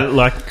 That's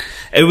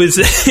it was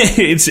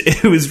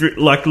it was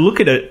look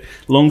at it,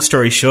 long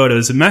story short, it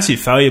was a massive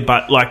failure,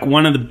 but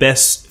one of the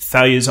best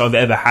failures I've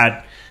ever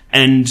had.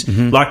 And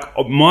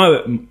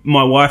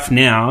my wife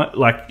now,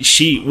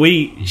 she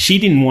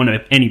didn't want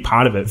any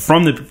part of it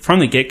from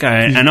the get-go,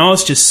 and I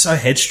was just so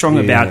headstrong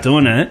about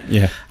doing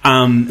it.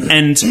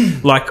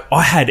 And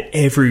I had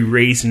every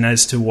reason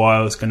as to why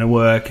I was going to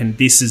work, and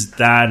this is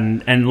that,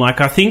 and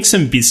I think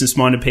some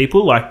business-minded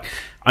people, I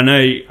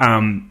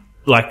know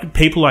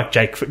people like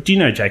Jake. Do you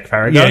know Jake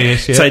Farragher?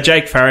 Yes. So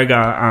Jake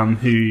Farragher,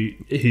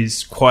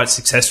 who's quite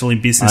successful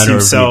in business owner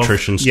himself, of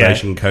Nutrition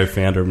Station,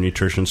 co-founder of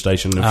Nutrition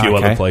Station, and a few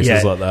other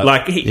places like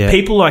that.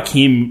 People like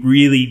him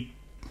really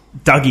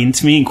dug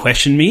into me and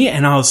questioned me,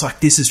 and I was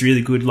like, this is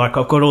really good. I've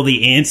got all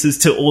the answers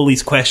to all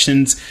these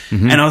questions,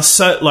 and I was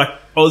so I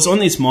was on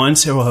this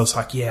mindset where I was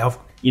like,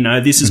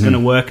 this is going to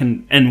work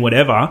and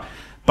whatever.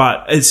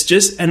 But it's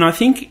just, and I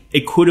think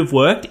it could have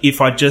worked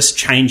if I just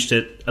changed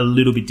it a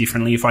little bit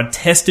differently. If I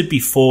tested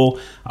before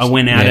I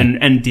went out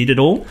and did it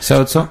all.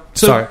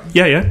 Sorry.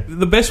 Yeah.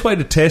 The best way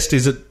to test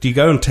is do you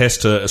go and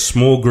test a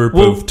small group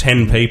of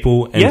 10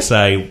 people and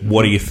say,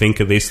 what do you think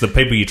of this? The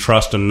people you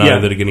trust and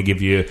know that are going to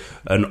give you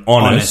an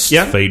honest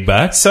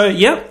feedback.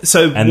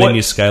 And then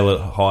you scale it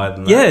higher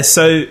than that. Yeah.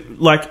 So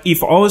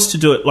if I was to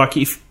do it,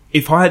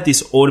 if I had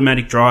this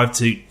automatic drive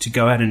to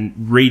go out and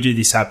redo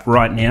this app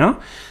right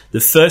now, the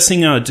first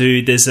thing I would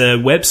do, there's a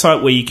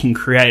website where you can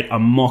create a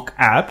mock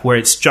app where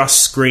it's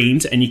just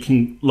screens, and you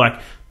can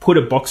put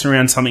a box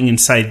around something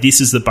and say, this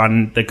is the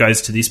button that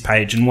goes to this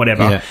page and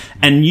whatever. Yeah.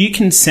 And you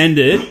can send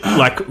it,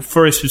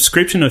 for a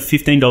subscription of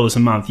 $15 a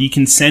month, you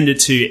can send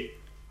it to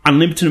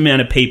unlimited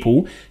amount of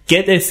people,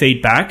 get their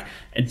feedback,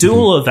 do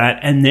all of that,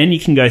 and then you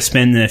can go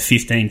spend the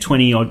 15,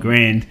 20 odd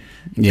grand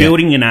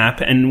building an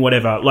app and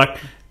whatever.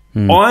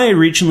 I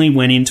originally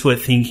went into it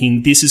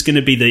thinking this is going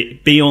to be the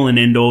be all and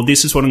end all.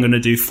 This is what I'm going to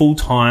do full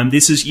time.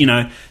 This is,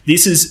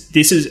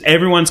 this is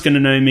everyone's going to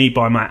know me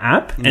by my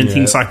app and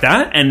things like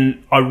that.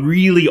 And I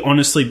really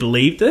honestly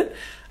believed it.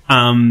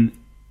 And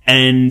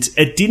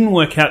it didn't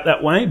work out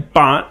that way,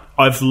 but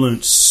I've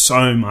learned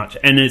so much,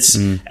 and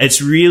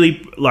it's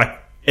really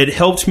it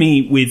helped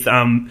me with,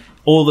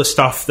 all the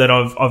stuff that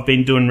I've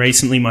been doing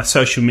recently, my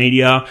social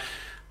media.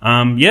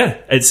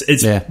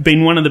 It's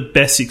been one of the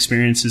best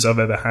experiences I've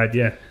ever had.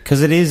 Yeah,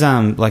 because it is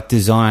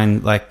design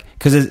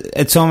because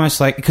it's almost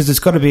because it's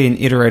got to be an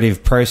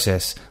iterative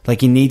process.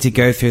 You need to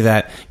go through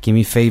that. Give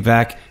me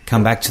feedback.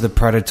 Come back to the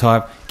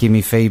prototype. Give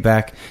me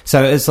feedback.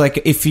 So it's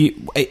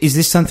is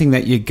this something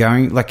that you're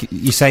going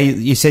you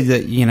said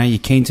that you're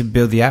keen to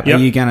build the app. Yep.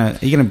 Are you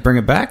gonna bring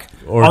it back?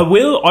 Or? I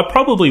will. I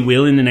probably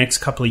will in the next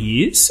couple of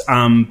years.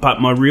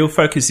 But my real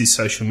focus is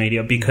social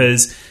media,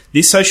 because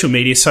this social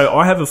media. So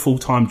I have a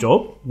full-time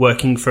job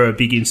working for a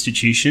big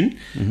institution,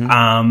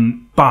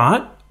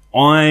 but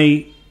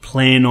I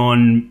plan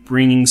on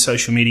bringing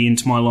social media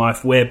into my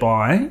life,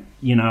 whereby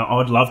I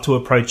would love to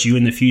approach you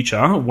in the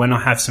future when I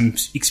have some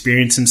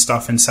experience and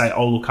stuff and say,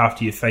 I'll look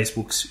after your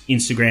Facebooks,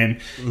 Instagram,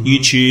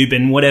 YouTube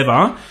and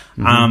whatever.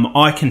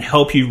 I can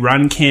help you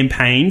run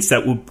campaigns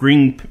that will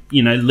bring,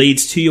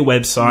 leads to your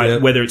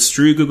website, whether it's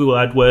through Google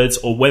AdWords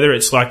or whether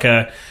it's like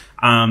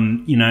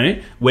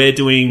we're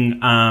doing,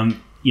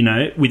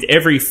 with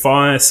every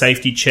fire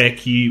safety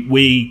check,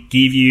 we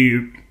give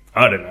you,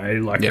 I don't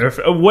know,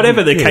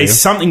 whatever the case,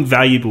 something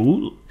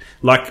valuable.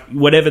 Like,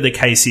 whatever the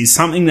case is,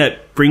 something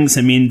that brings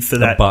them in for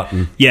that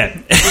button. Yeah.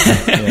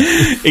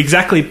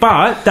 Exactly.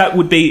 But that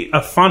would be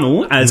a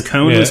funnel, as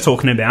Cohen was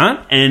talking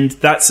about, and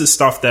that's the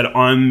stuff that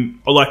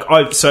I'm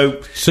like.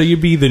 So you'd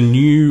be the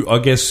new. I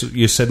guess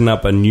you're setting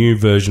up a new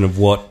version of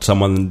what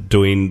someone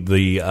doing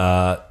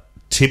the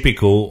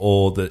typical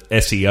or the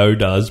SEO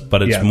does,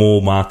 but it's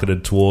more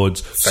marketed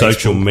towards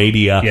social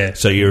media. Yeah.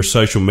 So you're a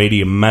social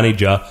media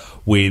manager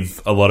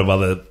with a lot of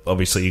other,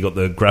 obviously you got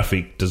the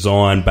graphic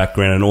design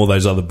background and all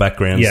those other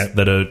backgrounds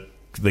that are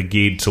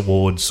geared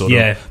towards sort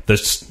of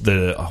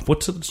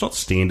it's not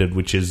standard,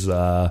 which is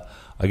I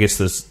guess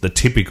the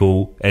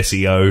typical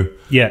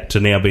SEO to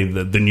now be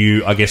the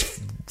new, I guess,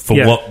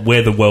 for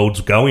where the world's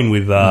going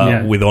with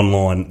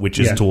online, which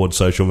is towards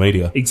social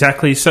media.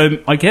 Exactly. So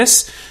I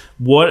guess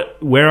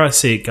where I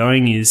see it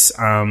going is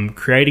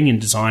creating and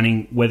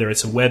designing, whether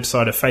it's a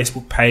website, a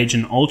Facebook page,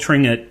 and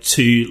altering it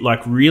to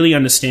like really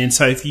understand.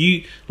 So if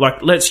you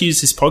let's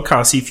use this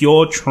podcast.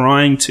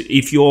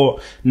 If your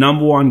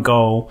number one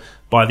goal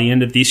by the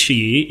end of this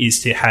year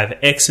is to have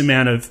X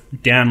amount of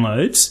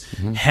downloads,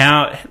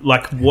 how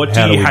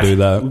do you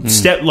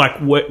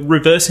have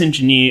reverse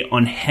engineer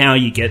on how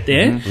you get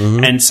there,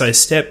 and so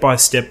step by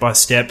step,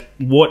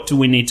 what do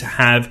we need to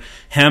have?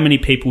 How many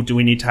people do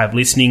we need to have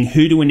listening?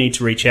 Who do we need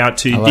to reach out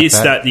to?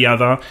 That, the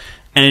other.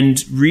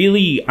 And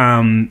really,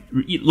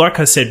 like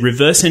I said,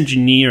 reverse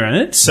engineer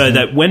it so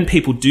that when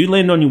people do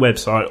land on your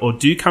website or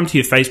do come to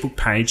your Facebook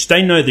page,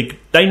 they know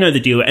the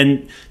deal,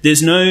 and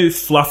there's no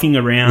fluffing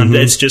around.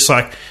 It's just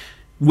like,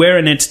 we're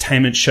an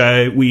entertainment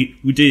show. We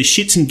do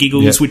shits and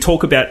giggles. We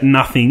talk about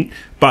nothing,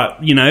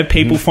 but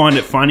people find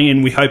it funny,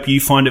 and we hope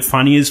you find it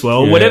funny as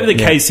well. Whatever the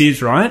case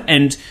is, right?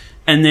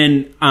 And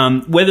then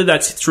whether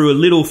that's through a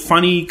little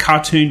funny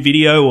cartoon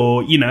video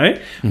or,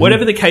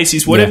 whatever the case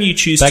is, whatever you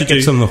choose to do. That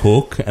gets them the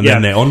hook, and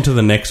then they're on to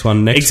the next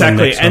one,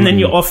 Exactly. And then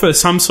you offer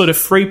some sort of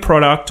free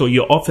product, or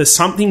you offer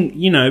something,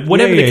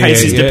 whatever the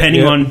case is,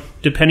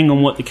 depending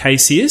on what the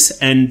case is,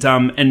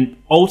 and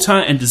alter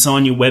and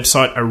design your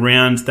website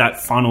around that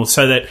funnel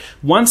so that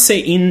once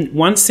they're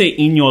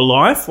in your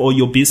life or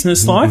your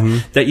business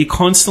life, that you're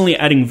constantly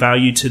adding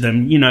value to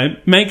them.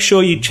 Make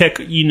sure you check,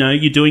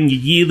 you're doing your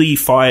yearly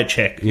fire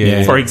check,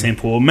 for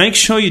example, or make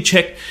sure you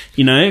check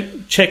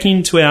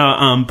into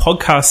our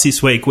podcast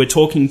this week. We're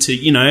talking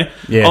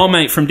to, old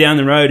mate from down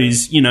the road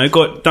who's,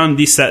 got done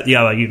this, that, the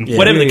other,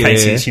 whatever the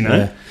case is,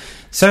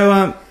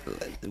 So,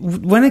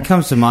 when it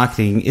comes to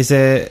marketing, is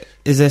there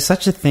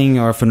such a thing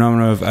or a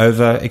phenomenon of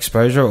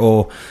overexposure,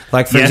 or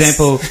like, for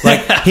example,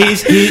 like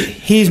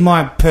here's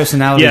my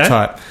personality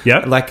type.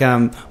 Yeah. Like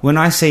when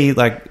I see,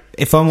 like,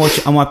 if I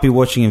might be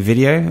watching a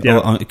video,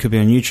 or it could be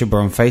on YouTube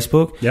or on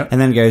Facebook, and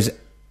then it goes,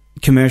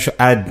 commercial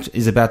ad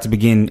is about to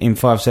begin in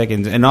 5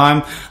 seconds, and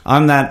I'm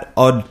that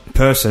odd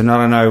person. I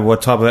don't know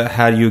what type of,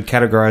 how you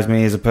categorize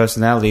me as a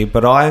personality,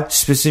 but I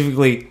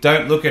specifically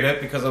don't look at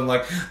it because I'm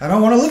like, I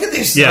don't want to look at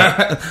this.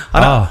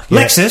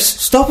 Lexus,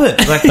 stop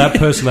it. Like that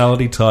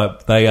personality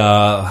type, they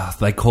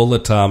call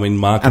it in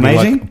marketing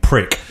amazing? Like a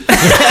prick.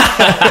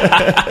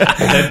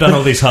 They've done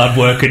all this hard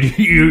work, and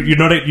you're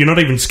not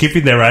even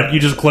skipping their ad.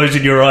 You're just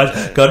closing your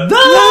eyes, going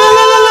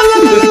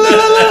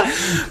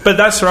But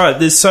that's right.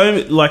 There's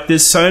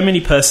so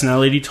many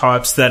personality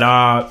types that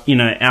are,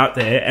 out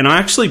there. And I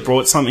actually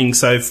brought something.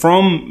 So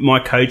from my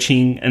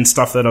coaching and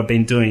stuff that I've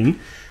been doing,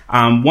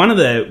 one of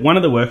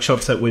the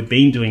workshops that we've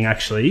been doing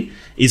actually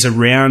is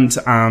around.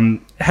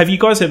 Have you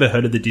guys ever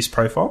heard of the DISC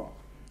profile?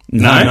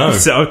 No.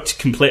 So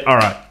all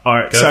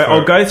right. So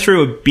I'll go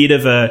through a bit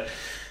of a.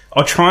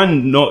 I'll try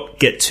and not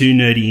get too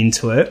nerdy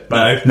into it.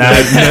 But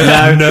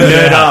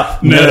nerd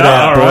up,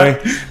 all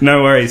right.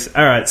 No worries.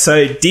 All right.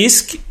 So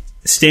DISC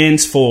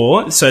stands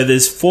for, so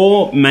there's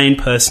 4 main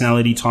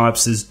personality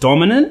types. There's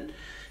dominant,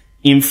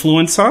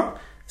 influencer,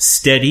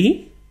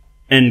 steady,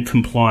 and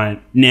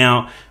compliant.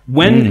 Now,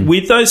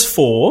 with those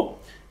 4,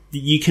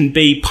 you can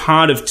be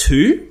part of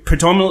 2,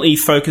 predominantly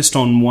focused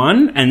on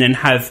one, and then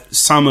have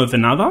some of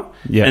another,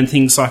 and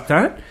things like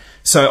that.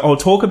 So I'll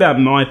talk about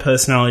my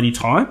personality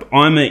type.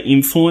 I'm an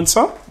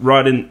influencer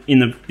right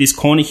in this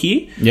corner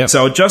here. Yep.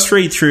 So I'll just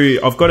read through.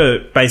 I've got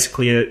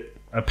basically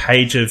a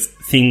page of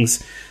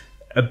things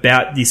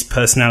about this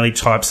personality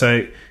type.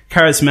 So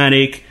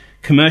charismatic,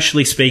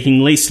 commercially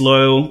speaking, least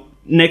loyal,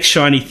 next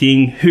shiny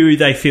thing, who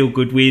they feel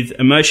good with,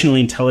 emotional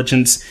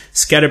intelligence,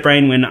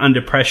 scatterbrain when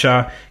under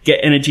pressure, get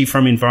energy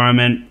from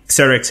environment,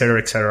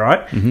 etc.,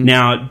 right?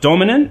 Now,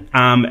 dominant,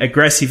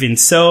 aggressive in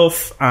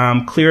self,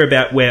 clear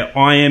about where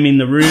I am in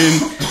the room,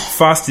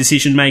 fast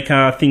decision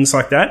maker, things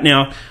like that.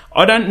 Now,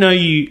 I don't know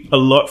you a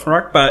lot,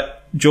 Farak,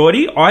 but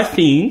Geordie, I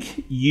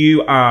think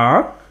you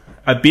are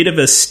a bit of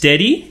a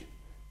steady.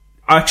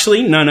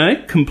 Actually, no,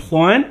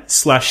 compliant /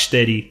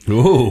 steady.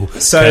 Ooh.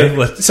 So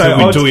let's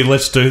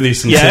do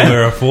this and see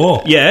where I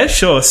fall. Yeah,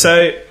 sure.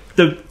 So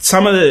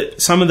some of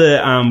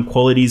the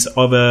qualities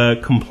of a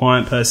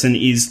compliant person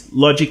is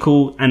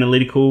logical,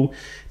 analytical,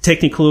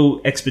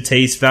 technical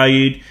expertise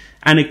valued,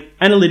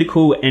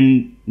 analytical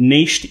and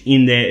niched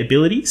in their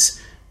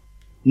abilities.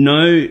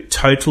 No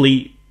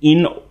totally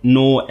in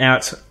nor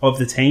out of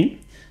the team.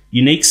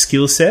 Unique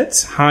skill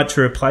sets, hard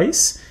to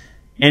replace.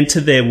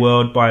 Enter their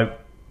world by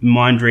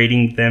mind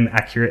reading them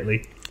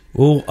accurately.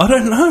 Well, I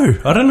don't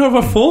know. I don't know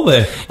if I fall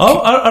there.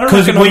 I don't know.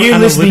 Because were you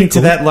listening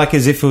to that like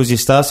as if it was your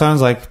star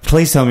signs? Like,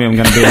 please tell me I'm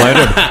going to be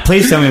loaded.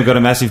 Please tell me I've got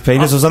a massive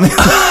penis or something.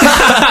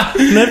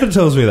 Never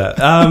tells me that.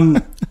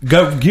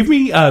 Give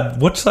me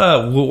what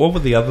were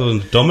the other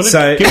ones? Dominant.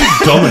 So, give me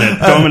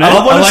dominant.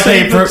 I want to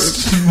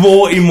say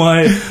more in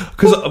my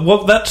because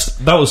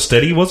that was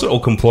steady, was it,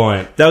 or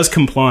compliant? That was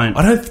compliant.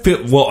 I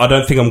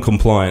don't think I'm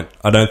compliant.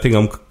 I don't think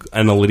I'm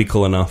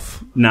analytical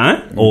enough.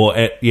 No, or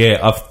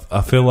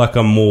I feel like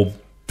I'm more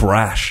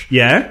brash.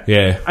 Yeah.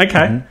 Yeah.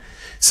 Okay.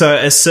 So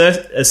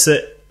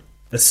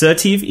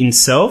assertive in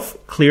self,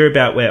 clear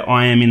about where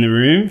I am in the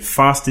room,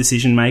 fast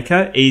decision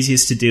maker,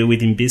 easiest to deal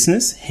with in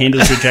business,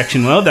 handles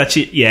rejection well. That's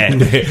it. Yeah.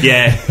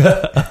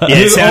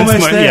 You're sounds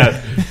almost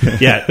there.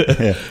 Yeah.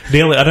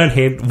 Nearly. I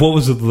don't what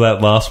was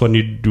that last one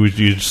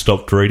you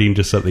stopped reading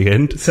just at the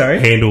end? Sorry?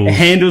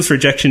 Handles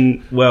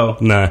rejection well.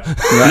 No.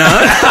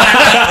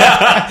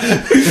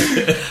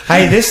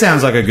 Hey, this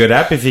sounds like a good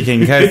app if you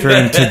can go through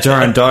and to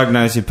try and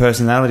diagnose your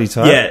personality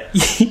type. Yeah,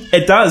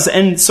 it does.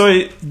 And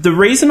so the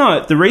reason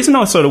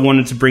I sort of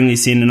wanted to bring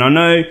this in, and I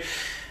know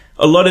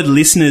a lot of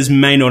listeners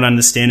may not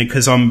understand it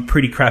because I'm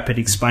pretty crap at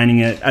explaining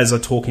it as I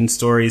talk in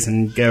stories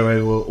and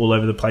go all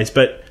over the place.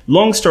 But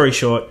long story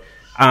short,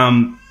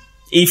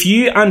 if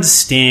you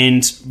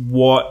understand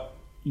where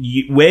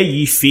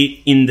you fit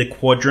in the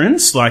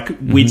quadrants, like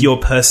with your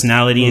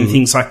personality and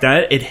things like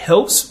that, it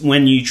helps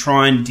when you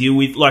try and deal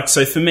with, like,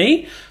 so for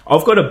me,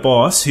 I've got a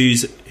boss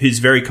who's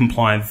very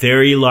compliant,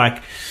 very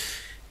like,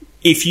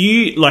 if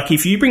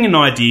you bring an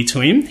idea to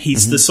him,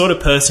 he's the sort of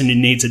person who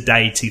needs a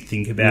day to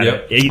think about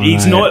it.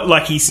 He's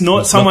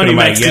not someone who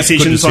makes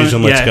decisions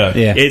on. Let's go.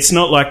 Yeah. It's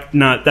not like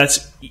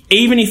that's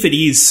even if it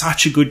is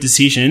such a good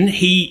decision,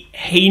 he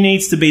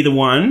needs to be the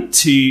one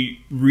to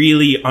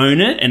really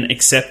own it and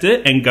accept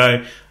it and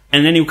go.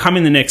 And then he'll come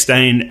in the next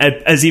day and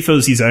as if it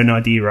was his own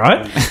idea,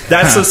 right?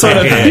 That's the sort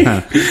of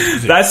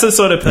that's the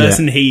sort of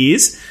person he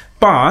is.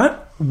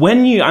 But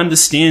when you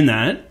understand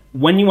that.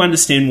 When you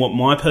understand what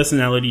my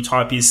personality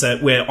type is,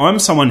 that where I'm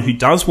someone who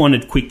does want a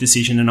quick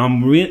decision and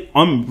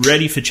I'm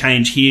ready for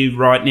change here,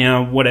 right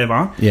now,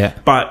 whatever. Yeah.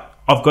 But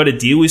I've got to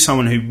deal with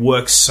someone who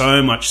works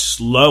so much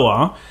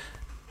slower.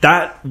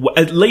 That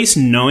at least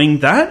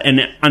knowing that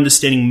and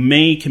understanding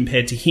me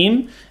compared to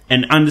him,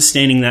 and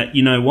understanding that,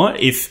 you know what,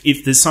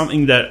 if there's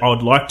something that I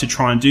would like to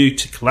try and do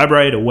to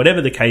collaborate or whatever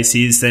the case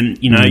is, then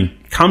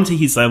come to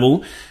his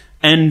level.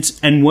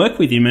 And work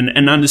with him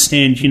and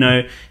understand,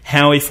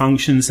 how he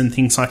functions and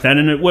things like that.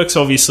 And it works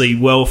obviously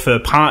well for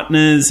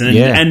partners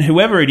and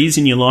whoever it is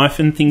in your life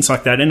and things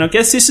like that. And I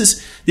guess this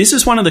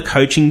is one of the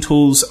coaching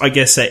tools, I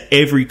guess, that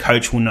every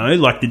coach will know,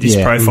 like the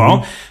DISC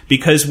profile,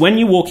 because when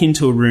you walk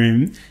into a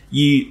room,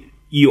 you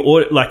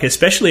like,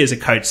 especially as a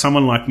coach,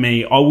 someone like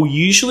me, I will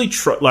usually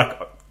I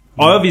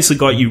obviously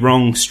got you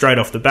wrong straight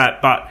off the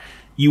bat, but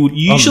you would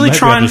usually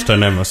try and... I just don't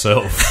know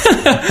myself.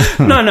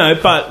 No,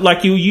 but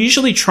like you'll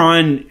usually try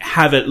and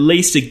have at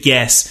least a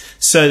guess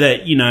so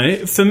that,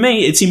 for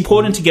me, it's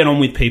important to get on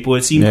with people.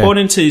 It's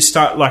important to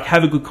start, like,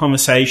 have a good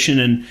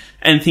conversation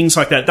and things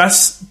like that.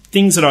 That's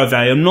things that I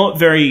value. I'm not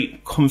very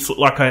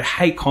I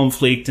hate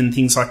conflict and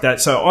things like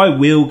that. So I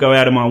will go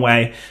out of my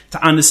way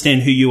to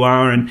understand who you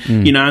are and,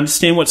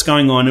 understand what's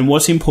going on and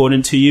what's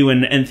important to you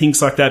and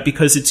things like that,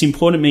 because it's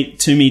important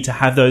to me to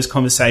have those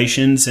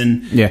conversations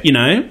and,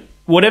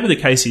 whatever the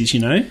case is,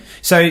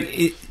 So,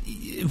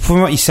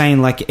 from what you're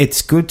saying, like,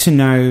 it's good to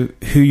know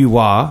who you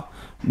are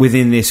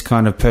within this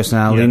kind of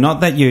personality.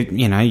 Not that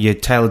you're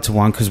tailored to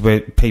one, because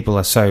people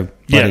are so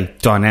bloody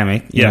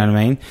dynamic. You know what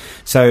I mean?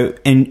 So,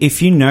 and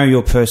if you know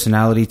your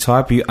personality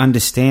type, you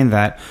understand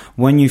that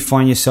when you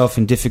find yourself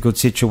in difficult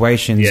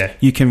situations,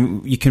 you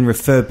can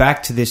refer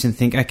back to this and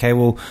think, okay,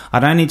 well, I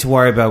don't need to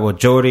worry about what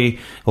Geordie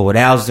or what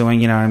Al's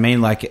doing. You know what I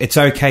mean? Like, it's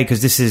okay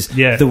because this is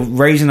the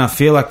reason I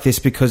feel like this,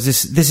 because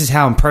this is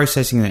how I'm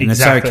processing it, and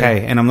it's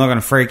okay, and I'm not going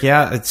to freak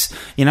out. It's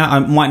I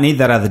might need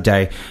that other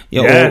day,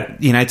 or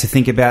to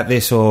think about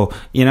this, or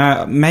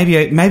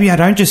maybe I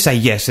don't just say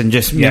yes and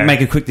just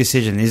make a quick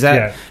decision. Is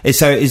that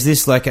so? Is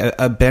this like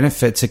a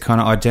benefit to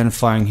kind of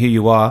identifying who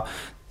you are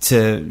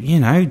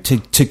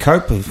to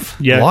cope with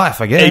life,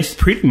 I guess?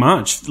 Pretty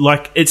much.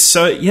 Like, it's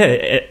so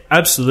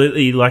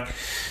absolutely. Like,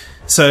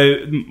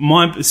 so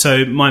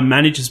my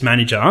manager's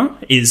manager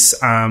is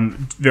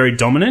very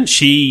dominant.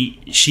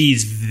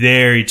 She's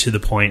very to the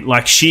point.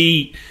 Like,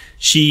 she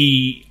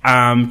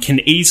can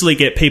easily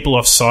get people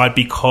offside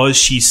because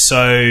she's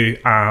so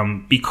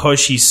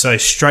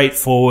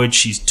straightforward.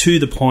 She's to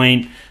the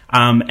point,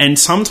 and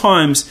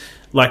sometimes,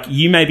 like,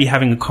 you may be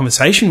having a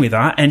conversation with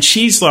her, and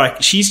she's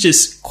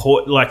just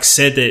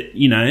said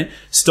that,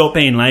 stop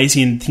being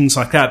lazy and things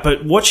like that.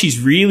 But what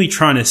she's really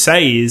trying to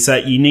say is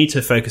that you need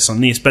to focus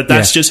on this. But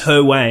that's just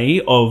her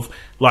way of,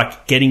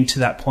 like, getting to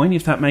that point,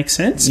 if that makes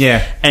sense.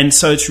 Yeah. And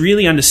so it's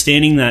really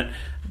understanding that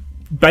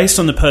based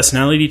on the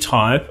personality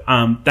type,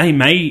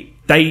 they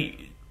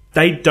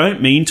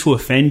don't mean to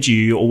offend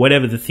you or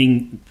whatever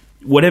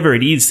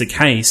it is the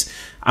case.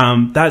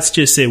 That's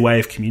just their way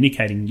of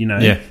communicating,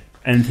 Yeah.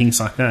 And things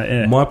like that,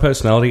 yeah. My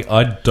personality,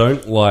 I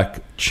don't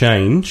like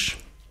change,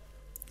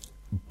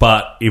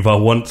 but if I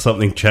want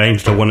something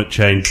changed, I want it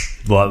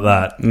changed like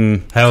that.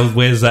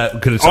 Where's that?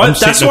 Because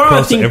that's why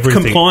I think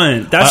everything.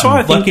 Compliant. That's why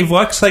I think... Like, if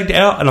I say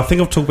out, and I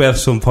think I've talked about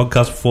this on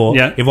podcasts before,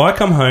 if I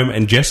come home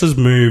and Jess has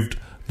moved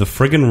the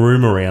friggin'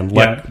 room around,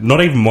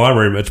 not even my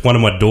room, it's one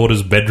of my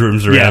daughter's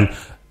bedrooms around,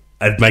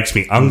 it makes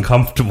me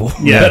uncomfortable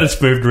that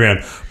it's moved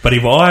around. But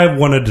if I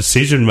want a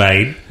decision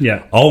made,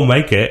 I'll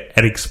make it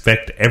and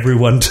expect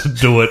everyone to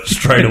do it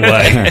straight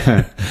away.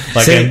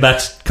 And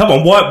that's... Come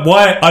on,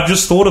 why? I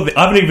just thought of it.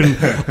 I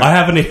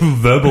haven't even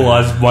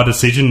verbalised my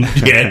decision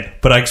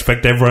yet, but I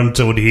expect everyone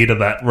to adhere to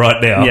that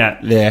right now.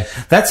 Yeah.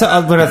 That's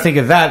when I think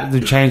of that,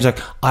 the change, like,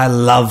 I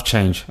love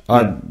change.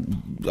 I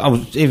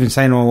was even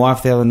saying to my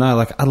wife the other night,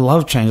 like, I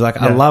love change. Like,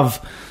 I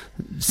love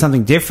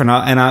something different,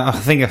 I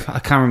think I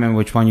can't remember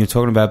which one you're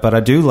talking about, but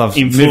I do love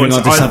moving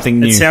on to something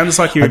new. It sounds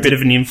like you're a bit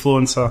of an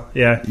influencer.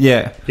 Yeah.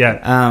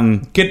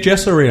 Get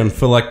Jess around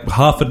for like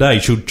half a day.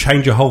 She'll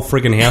change your whole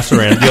friggin' house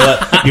around.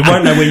 You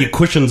won't know where your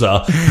cushions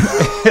are.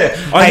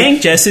 I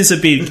think Jess is a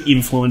big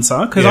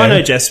influencer because I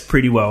know Jess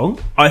pretty well.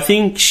 I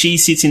think she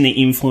sits in the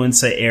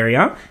influencer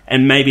area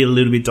and maybe a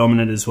little bit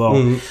dominant as well.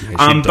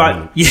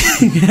 But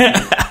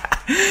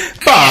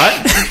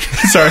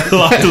sorry, I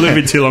laughed a little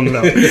bit too long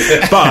though.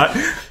 But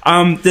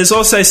there's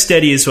also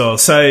steady as well.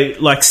 So,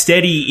 like,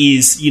 steady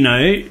is,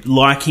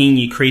 liking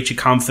your creature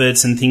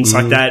comforts and things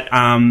like that.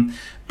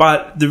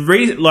 But the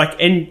reason,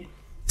 and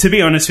to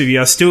be honest with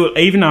you, I still,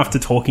 even after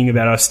talking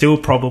about it, I still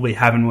probably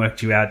haven't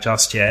worked you out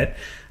just yet.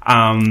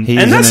 And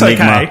that's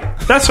okay.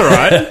 That's all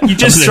right. You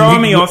just throw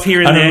me off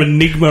here and there. I'm an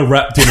enigma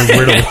wrapped in a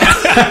riddle.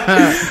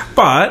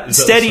 But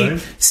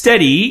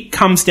steady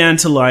comes down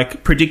to,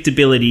 like,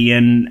 predictability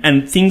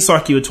and things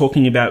like you were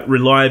talking about,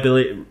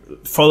 reliability,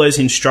 follows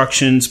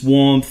instructions,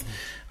 warmth,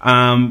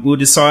 will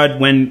decide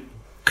when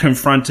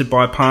confronted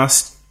by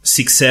past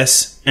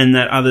success and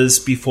that others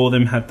before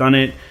them have done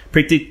it,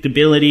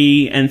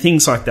 predictability and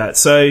things like that.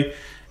 So,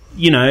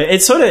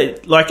 it's sort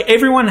of like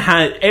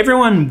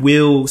everyone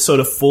will sort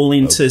of fall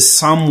into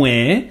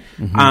somewhere,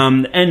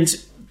 and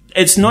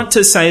it's not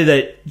to say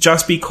that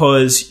just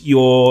because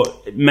you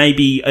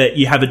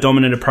have a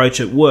dominant approach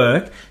at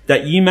work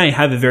that you may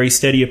have a very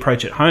steady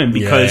approach at home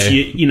because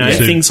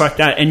things like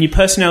that, and your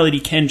personality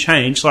can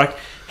change. Like,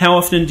 how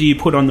often do you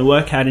put on the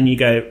work hat and you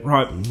go,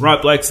 right,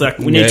 blokes, like,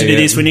 we need to do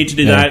this, we need to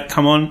do that,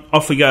 come on,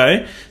 off we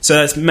go. So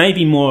that's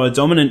maybe more a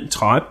dominant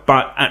type,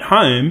 but at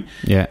home,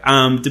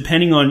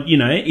 depending on,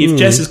 if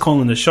Jess is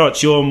calling the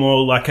shots, you're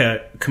more like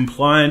a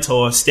compliant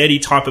or steady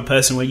type of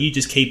person where you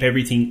just keep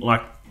everything,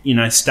 like,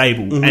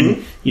 stable.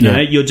 And,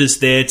 you're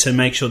just there to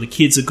make sure the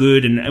kids are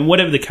good and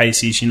whatever the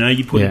case is,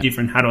 you put a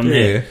different hat on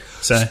there.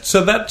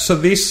 So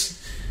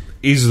this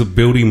is the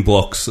building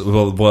blocks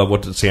of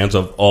what it sounds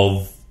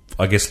of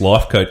I guess,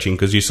 life coaching,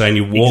 because you're saying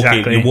you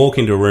walk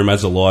into a room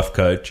as a life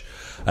coach,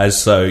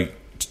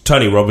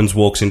 Tony Robbins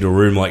walks into a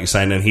room, like you're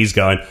saying, and he's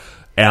going,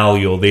 Al,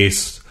 you're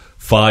this,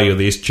 Far, you're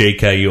this,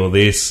 GK, you're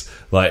this.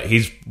 Like,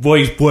 he's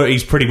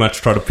pretty much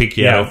trying to pick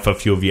you out for a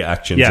few of your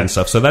actions and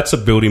stuff. So that's a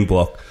building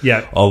block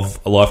of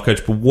a life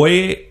coach. But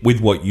where,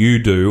 with what you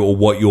do or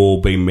what you're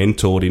being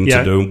mentored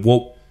into doing,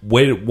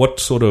 what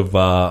sort of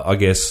I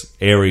guess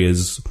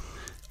areas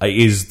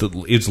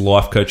is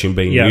life coaching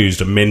being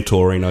used, a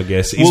mentoring, I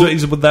guess?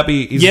 Would that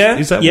be...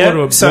 Is that what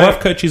a life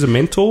coach is, a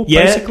mentor,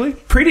 basically?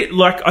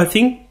 I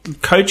think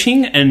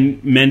coaching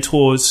and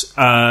mentors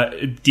are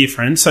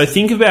different. So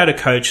think about a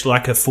coach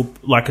like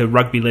a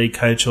rugby league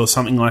coach or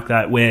something like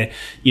that, where,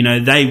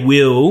 they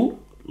will,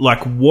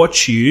 like,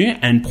 watch you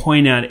and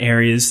point out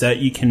areas that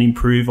you can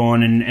improve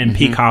on and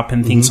pick up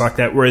and things like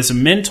that. Whereas a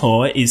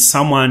mentor is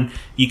someone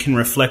you can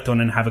reflect on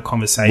and have a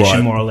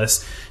conversation, more or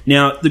less.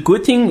 Now,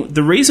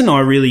 the reason I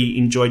really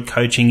enjoyed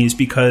coaching is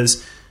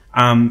because,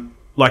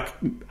 like,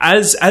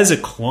 as a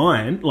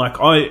client, like,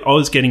 I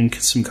was getting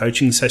some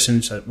coaching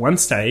sessions at one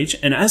stage,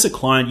 and as a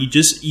client,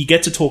 you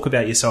get to talk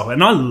about yourself,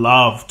 and I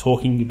love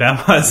talking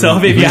about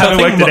myself. If you haven't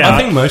worked it out, I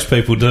think most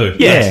people do.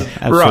 Yeah,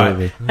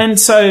 absolutely. Right. And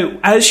so,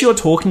 as you're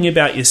talking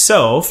about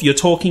yourself, you're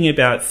talking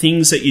about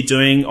things that you're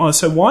doing. Oh,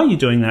 so why are you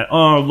doing that?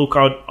 Oh, look,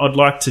 I'd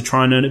like to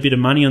try and earn a bit of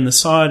money on the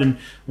side, and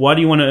why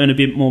do you want to earn a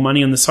bit more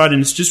money on the side?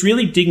 And it's just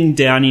really digging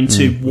down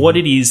into what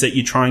it is that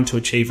you're trying to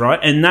achieve, right?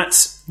 And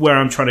that's where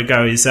I'm trying to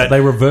go, is that... Are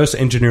they reverse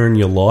engineering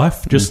your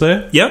life just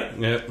there?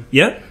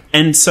 Yep.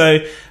 And so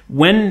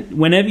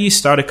whenever you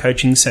start a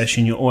coaching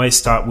session, you always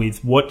start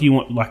with what do you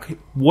want, like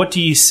what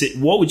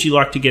would you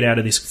like to get out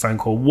of this phone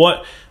call?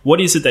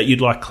 What is it that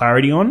you'd like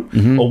clarity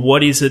on, or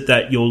what is it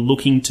that you're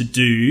looking to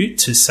do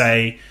to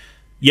say,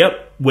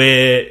 yep,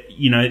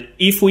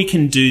 if we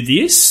can do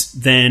this,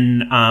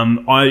 then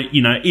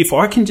if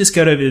I can just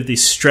get over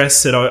this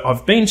stress that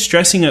I've been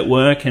stressing at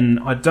work and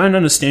I don't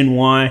understand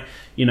why,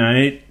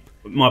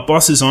 my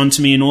boss is on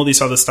to me and all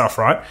this other stuff,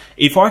 right?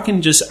 If I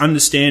can just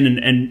understand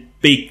and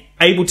be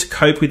able to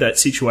cope with that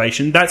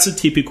situation, that's a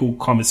typical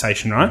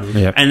conversation, right?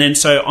 Yep. And then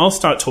so I'll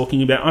start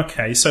talking about,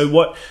 okay, so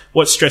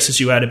what stresses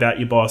you out about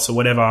your boss or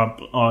whatever?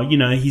 Oh,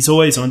 he's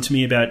always on to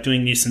me about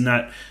doing this and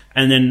that.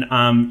 And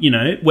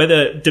then,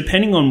 whether,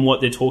 depending on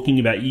what they're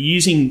talking about, you're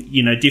using,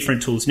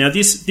 different tools. Now,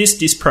 this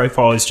DISC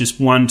profile is just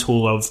one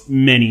tool of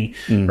many,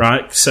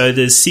 right? So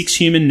there's 6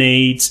 human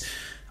needs,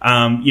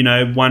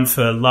 one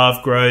for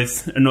love,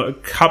 growth, and a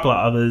couple of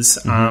others,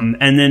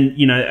 and then,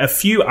 a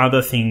few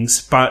other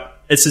things. But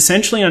it's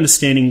essentially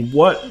understanding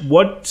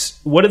what's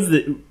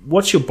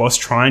your boss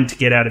trying to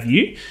get out of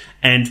you,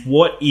 and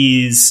what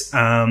is,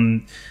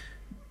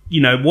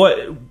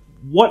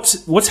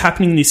 what's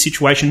happening in this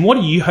situation? What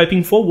are you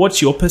hoping for?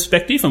 What's your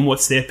perspective and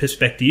what's their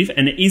perspective?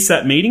 And is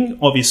that meeting?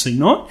 Obviously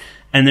not.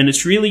 And then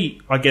it's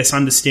really, I guess,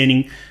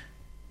 understanding,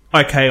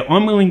 okay,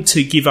 I'm willing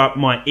to give up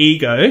my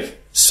ego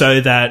so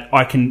that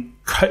I can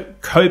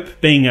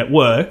cope being at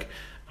work.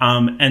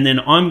 And then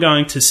I'm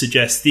going to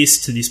suggest this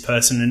to this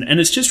person.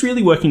 And it's just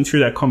really working through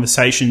that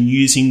conversation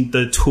using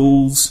the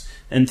tools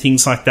and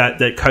things like that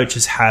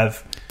coaches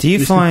have. Do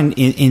you find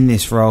in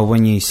this role,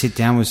 when you sit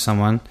down with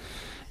someone,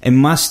 it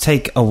must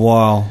take a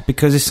while,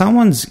 because if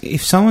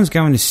someone's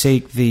going to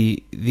seek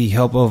the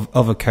help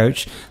of a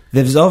coach,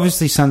 there's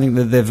obviously something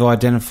that they've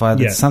identified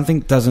that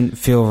something doesn't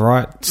feel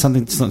right,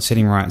 something's not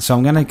sitting right. So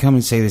I'm going to come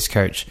and see this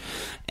coach,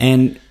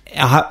 and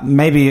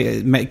maybe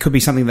it could be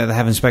something that they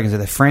haven't spoken to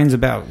their friends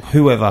about,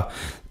 whoever.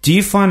 Do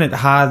you find it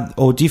hard,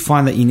 or do you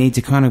find that you need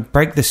to kind of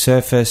break the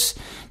surface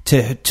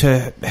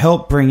to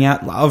help bring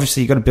out?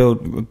 Obviously, you've got to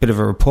build a bit of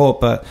a rapport,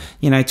 but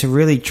to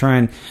really try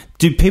and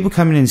do people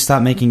come in and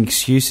start making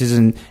excuses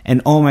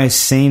and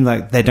almost seem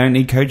like they don't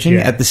need coaching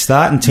at the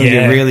start until you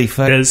really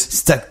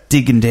start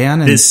digging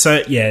down? And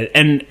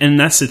and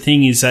that's the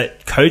thing, is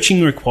that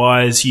coaching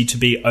requires you to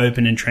be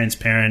open and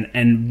transparent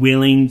and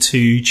willing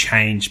to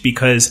change,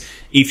 because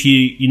if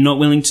you're not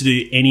willing to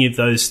do any of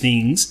those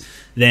things,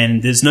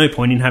 then there's no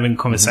point in having a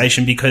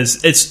conversation,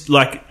 because it's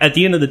like, at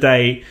the end of the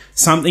day,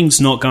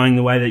 something's not going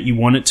the way that you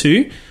want it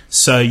to.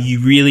 So you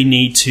really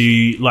need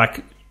to,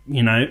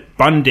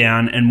 button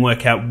down and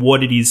work out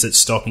what it is that's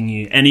stopping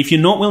you. And if you're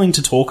not willing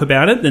to talk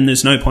about it, then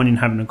there's no point in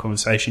having a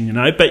conversation,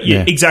 But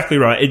you're exactly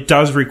right. It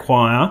does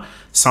require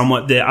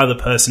the other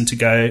person to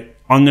go,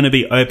 I'm going to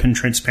be open,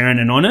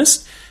 transparent, and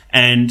honest.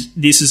 And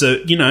this is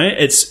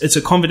it's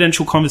a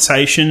confidential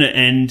conversation,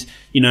 and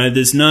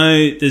there's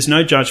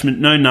no judgment,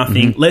 no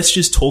nothing. Let's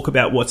just talk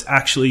about what's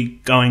actually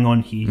going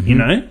on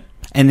here.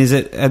 And is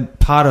it a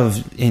part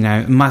of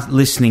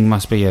listening?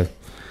 Must be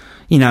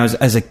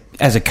as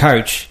a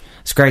coach,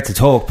 it's great to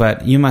talk,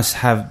 but you must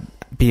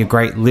be a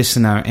great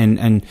listener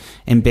and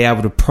be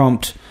able to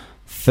prompt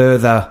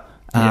further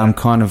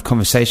kind of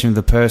conversation with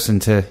the person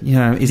to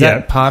is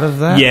that part of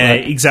that? Yeah,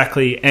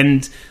 exactly.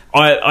 And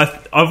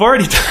I've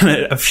already done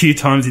it a few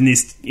times in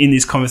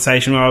this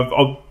conversation where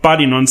I'll butt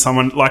in on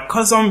someone,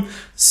 because I'm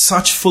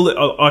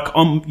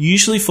I'm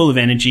usually full of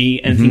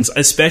energy and things,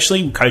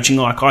 especially coaching.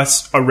 I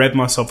rev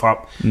myself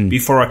up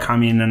before I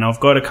come in, and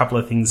I've got a couple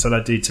of things that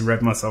I do to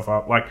rev myself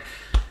up.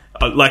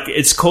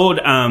 It's called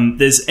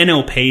there's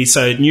NLP,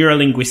 so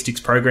neuro-linguistics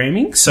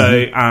programming. So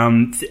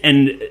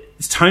and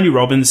Tony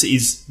Robbins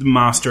is the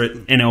master at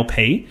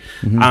NLP.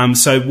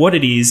 So what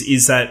it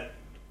is that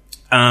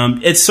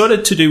it's sort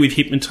of to do with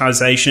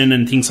hypnotization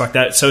and things like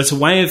that. So it's a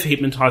way of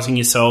hypnotizing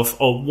yourself.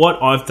 Or what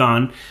I've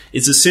done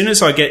is, as soon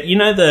as I get,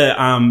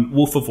 the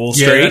Wolf of Wall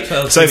Street.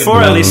 So for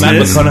our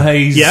listeners, Matt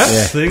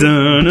McConaughey's thing.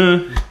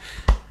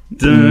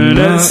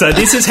 So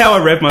this is how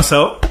I rev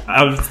myself.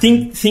 I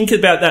think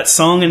about that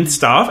song and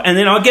stuff, and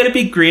then I get a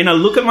big grin. I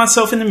look at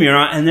myself in the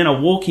mirror, and then I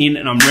walk in,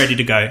 and I'm ready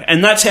to go.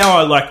 And that's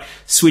how I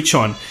switch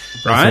on,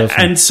 right?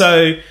 Awesome. And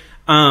so,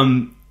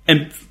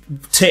 and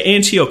to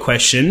answer your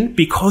question,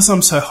 because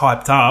I'm so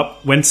hyped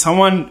up, when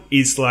someone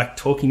is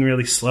talking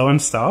really slow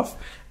and stuff,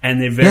 and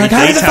they're very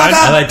detailed,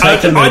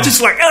 I just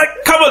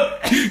come on.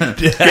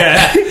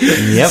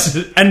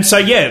 Yep. And so,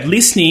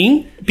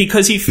 listening,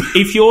 because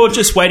if you're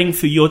just waiting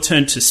for your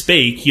turn to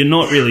speak, you're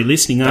not really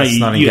listening, are you? That's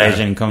not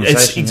engaging in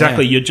conversation.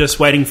 Exactly. You're just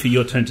waiting for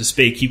your turn to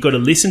speak. You've got to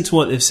listen to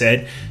what they've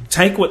said,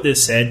 take what they've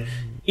said,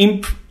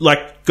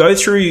 go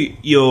through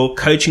your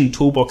coaching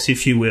toolbox,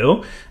 if you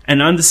will,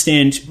 and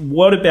understand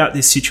what about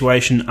this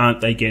situation aren't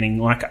they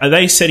getting? Are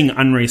they setting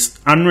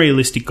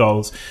unrealistic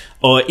goals?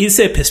 Or is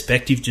their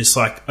perspective just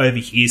over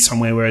here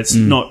somewhere where it's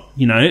not,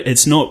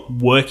 it's not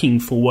working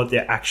for what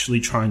they're actually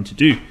trying to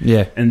do?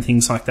 Yeah. And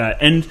things like that.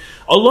 And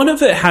a lot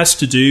of it has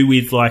to do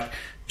with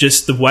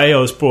just the way I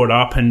was brought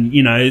up, and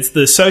it's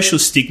the social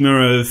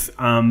stigma of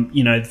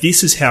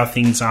this is how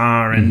things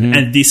are,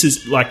 and this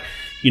is like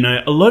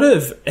a lot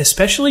of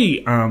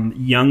especially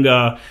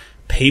younger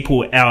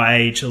people our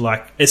age are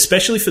like,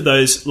 especially for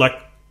those like.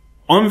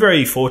 I'm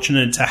very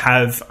fortunate to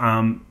have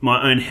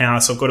my own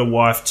house. I've got a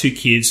wife, 2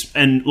 kids,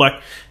 and like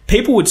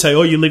people would say,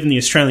 "Oh, you live in the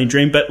Australian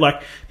dream," but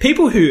like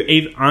people who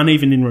aren't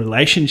even in a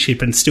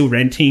relationship and still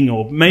renting,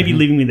 or maybe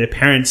living with their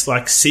parents,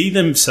 like see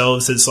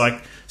themselves as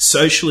like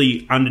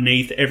socially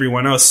underneath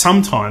everyone else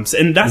sometimes,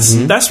 and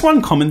that's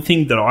one common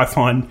thing that I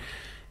find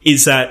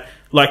is that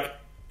like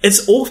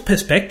it's all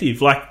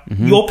perspective. Like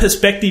your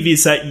perspective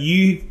is that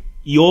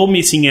you're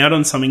missing out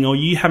on something, or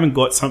you haven't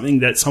got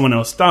something that someone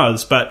else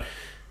does, but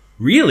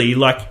really,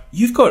 like,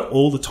 you've got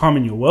all the time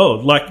in your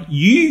world. Like,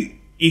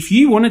 if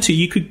you wanted to,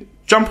 you could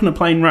jump on a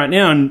plane right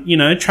now and,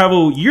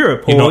 travel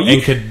Europe. You're not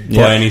anchored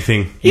by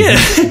anything. Yeah,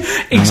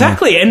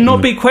 exactly. And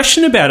not be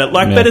questioned about it.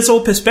 Like, but it's all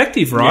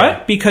perspective, right?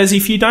 Yeah. Because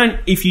if you don't,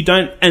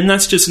 and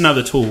that's just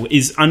another tool,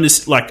 is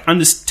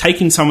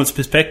taking someone's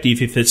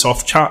perspective if it's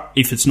off chart,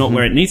 if it's not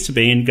where it needs to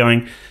be, and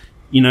going,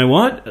 you know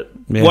what?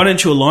 Yeah. Why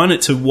don't you align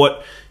it to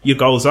what your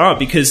goals are?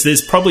 Because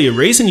there's probably a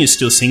reason you're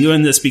still single,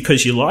 and that's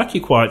because you like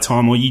your quiet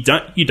time, or you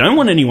don't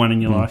want anyone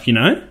in your life.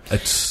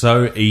 It's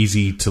so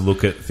easy to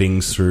look at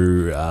things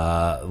through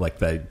like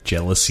the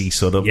jealousy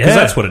sort of, because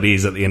that's what it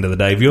is at the end of the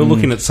day. If you're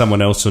looking at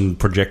someone else and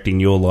projecting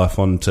your life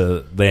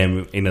onto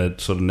them in a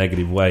sort of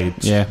negative way,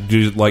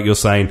 like you're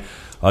saying,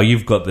 oh,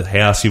 you've got the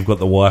house, you've got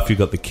the wife, you've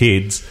got the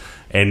kids,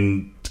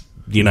 and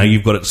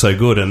you've got it so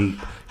good, and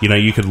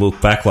you could look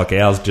back like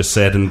ours just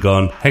said and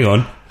gone, hang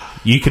on,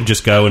 you could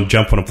just go and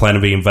jump on a plane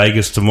and be in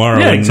Vegas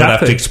tomorrow and not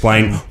have to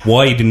explain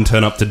why you didn't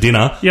turn up to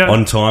dinner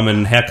on time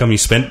and how come you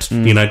spent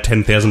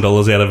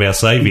 $10,000 out of our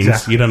savings.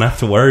 Exactly. You don't have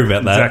to worry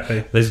about that.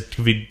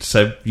 Exactly.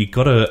 So you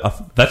got to.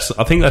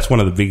 I think that's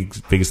one of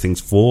the biggest things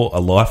for a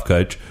life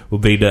coach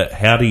would be to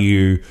how do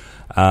you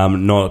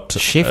not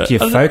shift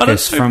your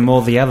focus from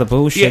all the other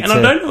bullshit. Yeah, and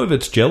I don't know if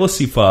it's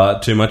jealousy far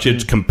too much.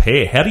 It's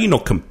compare. How do you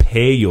not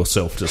compare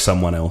yourself to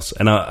someone else?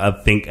 And I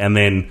think, and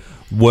then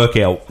work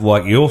out,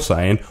 like you're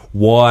saying,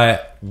 why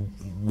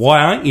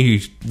haven't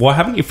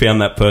you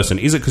found that person?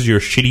 Is it because you're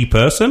a shitty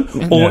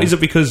person, or is it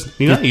because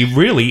you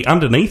really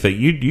underneath it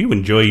you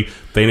enjoy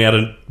being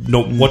able to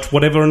not watch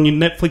whatever on your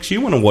Netflix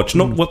you want to watch,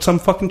 not what some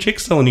fucking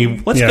chick's telling you.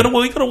 We got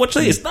to watch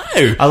this. No,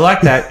 I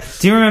like that.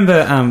 Do you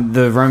remember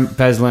the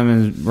Baz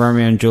Luhrmann's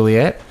Romeo and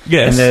Juliet?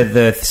 Yes, and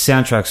the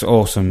soundtrack's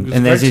awesome.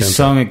 And there's this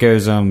song that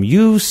goes,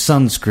 use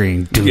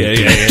sunscreen.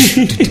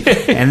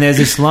 Yeah. And there's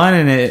this line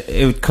in it.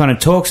 It kind of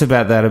talks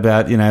about that,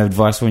 about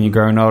advice when you're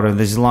growing older.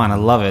 There's a line, I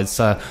love it.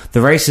 So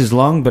the race is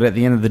long, but at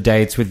the end of the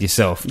day, it's with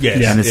yourself.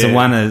 Yes. And it's the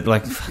one that,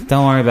 like,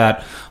 don't worry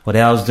about what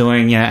Al's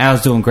doing.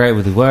 Al's doing great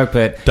with the work,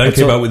 but don't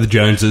keep up with the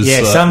Joneses.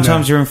 Yeah,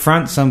 sometimes you're in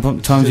front,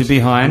 sometimes you're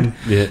behind.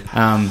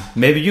 Yeah.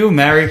 Maybe you'll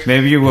marry,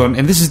 maybe you won't.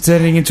 And this is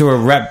turning into a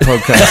rap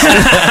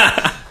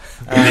podcast.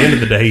 At the end of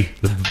the day,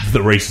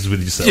 the race is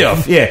with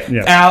yourself.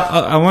 Yeah.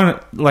 Al, I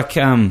want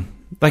to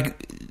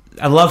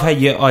I love how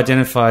you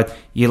identified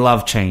you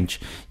love change.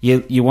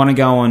 You want to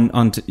go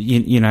on to,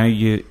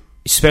 you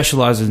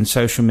specialize in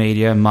social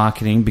media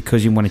marketing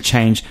because you want to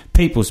change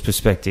people's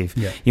perspective.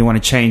 Yeah. You want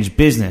to change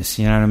business.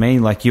 You know what I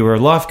mean? Like, you were a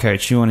life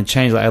coach. You want to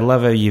change. Like, I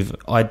love how you've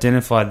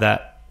identified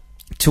that.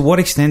 To what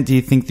extent do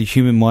you think the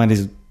human mind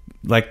is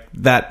like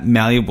that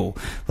malleable?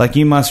 Like,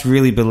 you must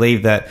really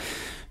believe that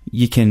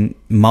you can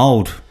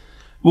mold.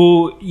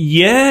 Well,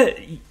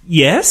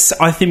 yes,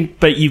 I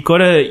think, but you've got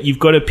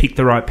to pick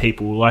the right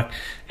people. Like,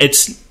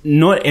 it's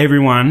not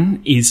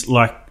everyone is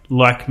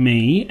like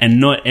me, and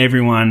not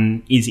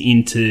everyone is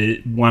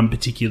into one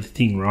particular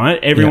thing, right?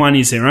 Everyone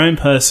is their own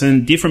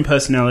person, different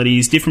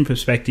personalities, different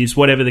perspectives,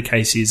 whatever the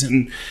case is,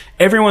 and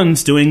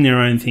everyone's doing their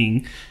own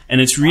thing.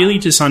 And it's really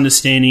just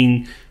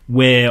understanding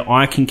where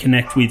I can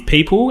connect with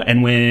people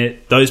and where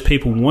those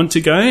people want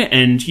to go.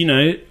 And,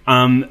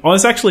 I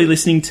was actually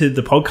listening to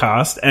the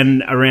podcast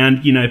and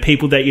around,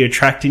 people that you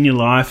attract in your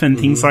life and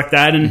things like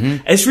that.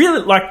 And it's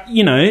really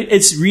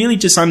it's really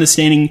just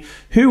understanding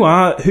who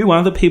are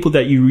the people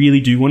that you really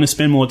do want to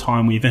spend more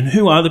time with, and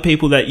who are the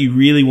people that you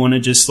really want to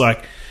just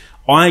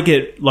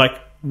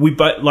we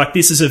both,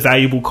 this is a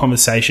valuable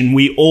conversation.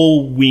 We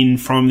all win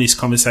from this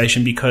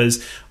conversation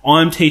because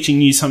I'm teaching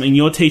you something,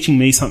 you're teaching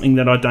me something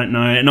that I don't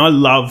know, and I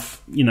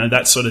love,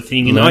 that sort of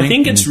thing. And I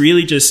think it's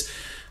really just,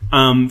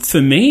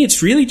 for me,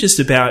 it's really just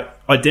about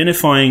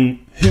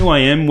identifying who I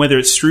am, whether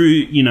it's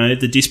through,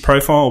 the DISC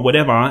profile or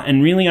whatever,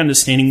 and really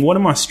understanding what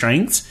are my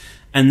strengths,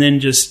 and then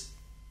just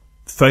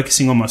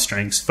focusing on my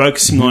strengths,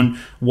 focusing on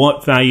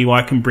what value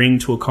I can bring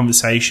to a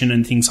conversation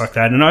and things like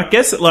that. And I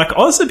guess I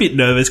was a bit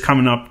nervous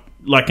coming up,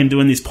 and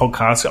doing this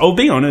podcast. I'll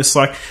be honest,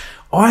 I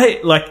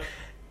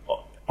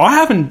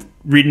haven't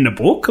written a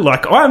book.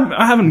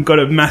 I haven't got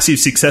a massive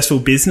successful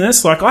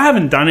business. I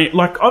haven't done it.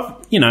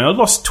 I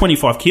lost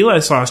 25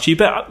 kilos last year,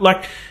 but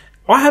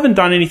I haven't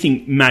done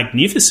anything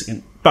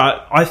magnificent.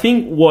 But I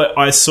think what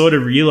I sort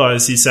of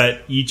realized is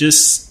that you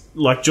just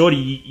like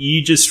Geordie,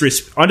 you just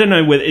I don't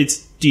know whether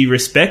it's, do you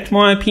respect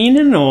my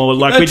opinion, or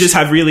like we just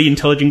have really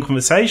intelligent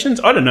conversations?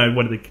 I don't know.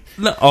 What are the...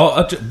 No,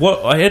 I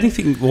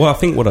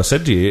think what I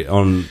said to you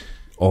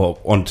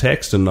on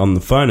text and on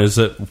the phone is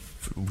that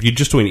you're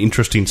just doing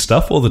interesting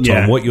stuff all the time.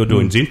 Yeah. What you're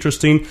doing is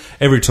interesting.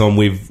 Every time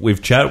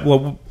we've chatted,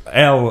 well,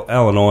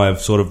 Al and I have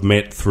sort of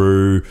met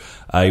through.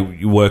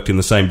 You worked in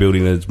the same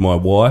building as my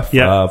wife.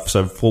 Yeah.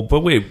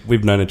 But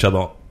we've known each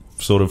other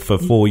sort of for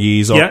 4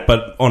 years,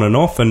 but on and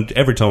off, and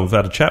every time I've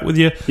had a chat with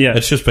you,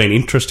 it's just been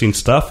interesting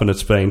stuff, and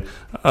it's been,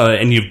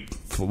 and you,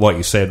 like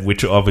you said,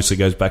 which obviously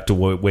goes back to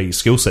where your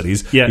skill set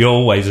is, you're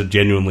always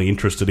genuinely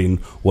interested in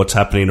what's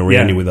happening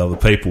around you with other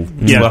people.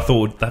 So I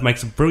thought that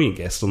makes a brilliant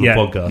guest on the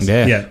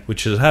podcast,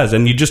 which it has.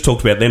 And you just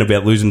talked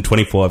about losing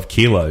 25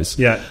 kilos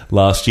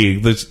last year.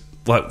 There's,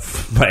 like,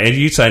 are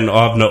you saying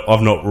I've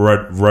not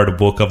wrote a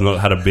book, I've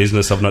not had a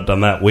business, I've not done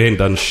that? We ain't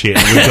done shit.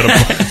 We've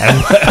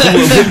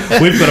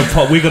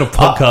got a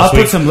podcast. I'll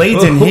put some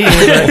leads in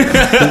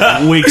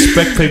here. We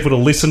expect people to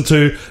listen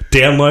to,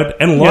 download,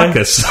 and like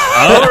us.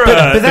 All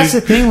right. But that's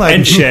the thing, like,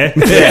 and share.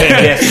 And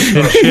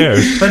share.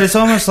 But it's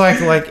almost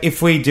like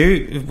if we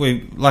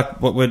like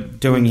what we're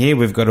doing here,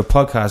 we've got a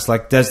podcast.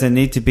 Like, does there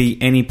need to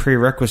be any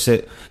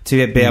prerequisite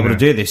to be able to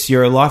do this?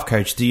 You're a life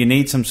coach. Do you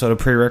need some sort of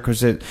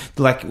prerequisite?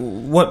 Like,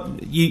 what?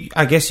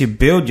 I guess you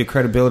build your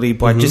credibility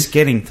by just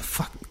getting the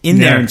fuck in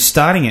there and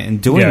starting it and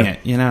doing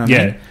it. You know what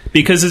I mean?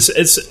 Because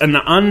it's an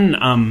I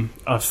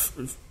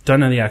don't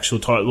know the actual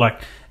title.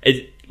 Like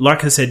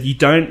I said, you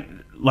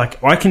don't,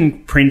 like, I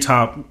can print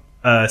up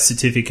a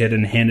certificate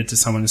and hand it to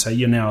someone and say,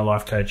 you're now a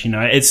life coach. You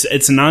know, it's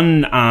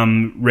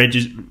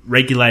an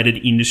regulated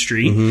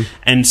industry,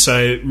 and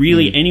so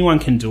really anyone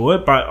can do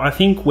it. But I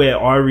think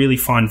where I really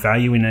find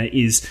value in it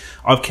is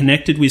I've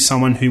connected with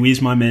someone who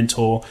is my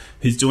mentor,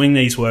 who's doing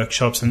these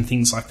workshops and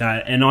things like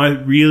that, and I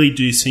really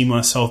do see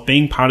myself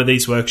being part of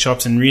these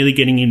workshops and really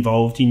getting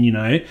involved in, you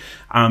know,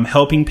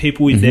 helping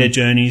people with their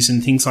journeys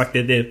and things like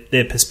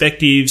their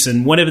perspectives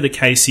and whatever the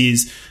case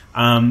is.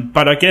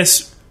 But I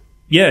guess,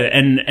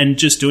 and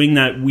just doing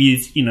that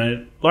with, you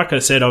know, like I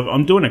said,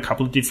 I'm doing a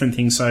couple of different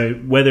things. So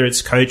whether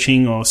it's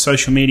coaching or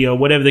social media or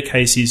whatever the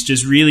case is,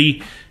 just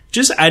really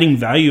just adding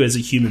value as a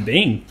human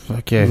being.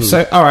 Okay.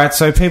 So, all right.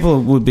 So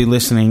people would be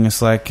listening. It's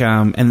like,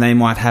 and they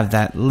might have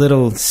that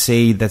little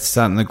seed that's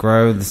starting to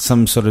grow,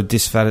 some sort of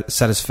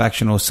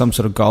dissatisfaction or some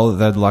sort of goal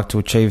that they'd like to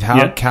achieve.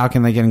 How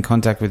can they get in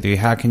contact with you?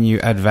 How can you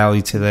add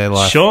value to their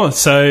life? Sure.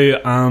 So,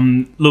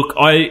 look,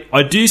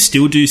 I do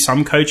still do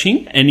some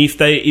coaching, and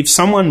if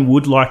someone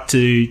would like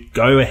to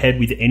go ahead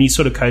with any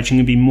sort of coaching,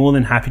 I'd be more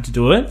than happy to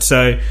do it.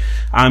 So,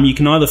 you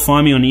can either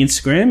find me on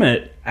Instagram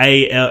at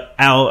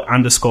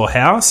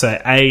AL_Howe, so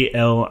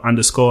AL_HOWLE.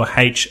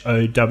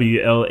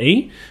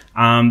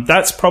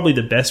 That's probably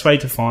the best way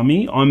to find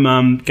me.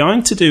 I'm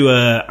going to do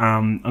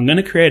I'm going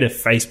to create a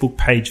Facebook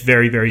page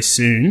very, very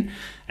soon,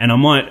 and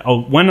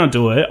when I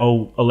do it,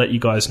 I'll let you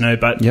guys know.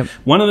 But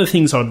one of the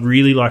things I'd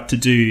really like to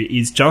do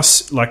is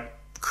just like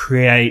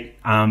create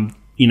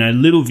you know,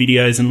 little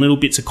videos and little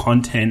bits of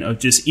content of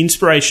just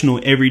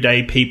inspirational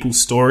everyday people's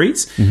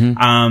stories.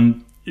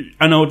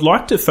 And I would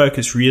like to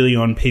focus really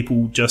on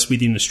people just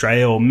within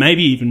Australia, or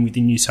maybe even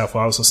within New South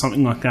Wales or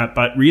something like that,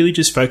 but really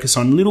just focus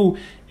on little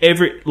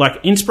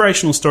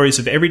inspirational stories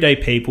of everyday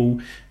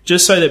people,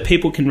 just so that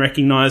people can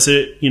recognise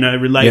it, you know,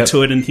 relate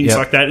to it and things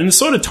like that. And it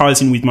sort of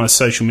ties in with my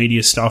social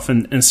media stuff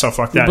and stuff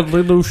like that. But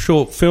little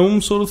short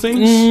film sort of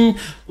things?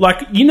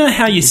 Like, you know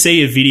how you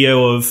see a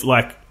video of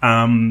like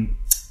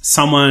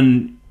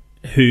someone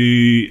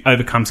who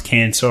overcomes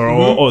cancer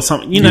or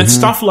something, you know,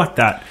 stuff like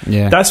that.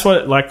 That's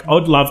what, like,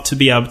 I'd love to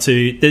be able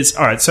to.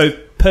 So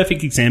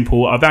perfect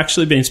example, I've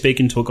actually been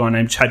speaking to a guy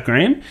named Chad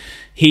Graham.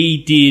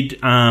 He did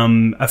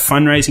a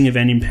fundraising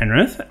event in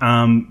Penrith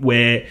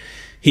where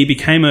he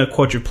became a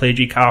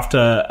quadriplegic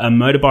after a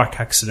motorbike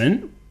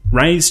accident,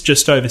 raised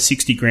just over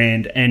 60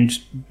 grand, and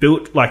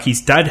built, like,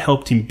 his dad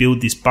helped him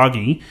build this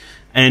buggy.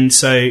 And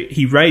so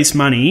he raised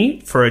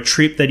money for a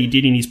trip that he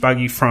did in his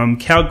buggy from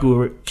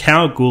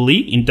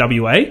Kalgoorlie in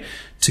WA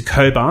to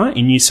Cobar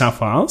in New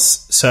South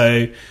Wales.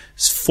 So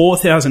it's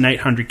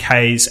 4,800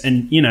 Ks,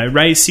 and, you know,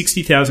 raised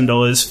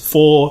 $60,000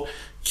 for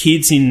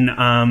kids in,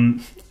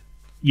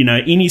 you know,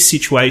 in his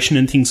situation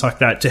and things like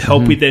that to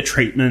help with their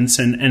treatments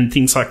and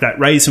things like that,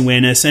 raise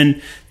awareness.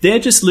 And they're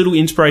just little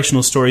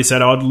inspirational stories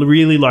that I'd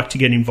really like to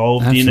get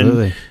involved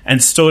in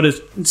and sort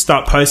of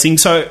start posting.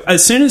 So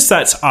as soon as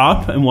that's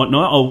up and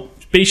whatnot, I'll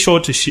be sure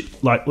to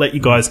let you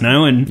guys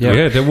know and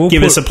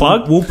give us a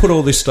plug. We'll put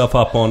all this stuff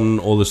up on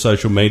all the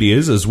social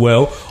medias as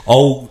well.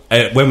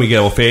 When we get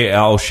off air,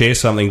 I'll share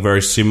something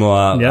very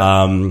similar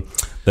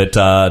that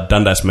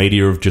Dundas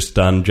Media have just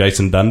done.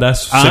 Jason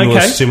Dundas,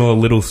 similar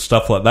little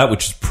stuff like that,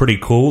 which is pretty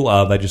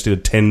cool. They just did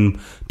a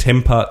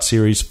 10-part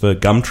series for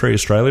Gumtree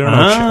Australia, and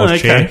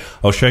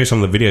I'll show you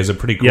some of the videos. They're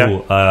pretty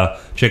cool.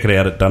 Check it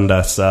out at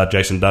Dundas,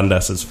 Jason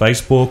Dundas's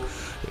Facebook,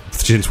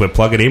 since we're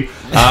plugging him.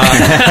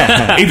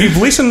 If you've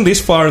listened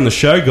this far in the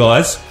show,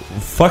 guys,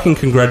 fucking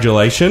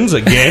congratulations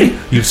again.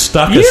 You've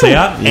stuck us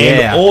out. Yeah.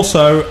 And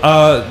also,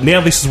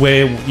 now this is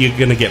where you're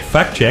going to get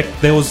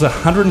fact-checked. There was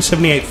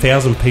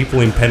 178,000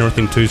 people in Penrith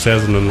in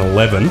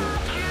 2011.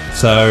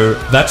 So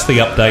that's the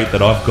update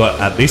that I've got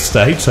at this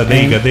stage. So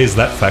there you go. There's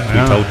that fact we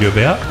told you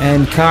about.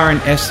 And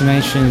current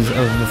estimations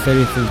of the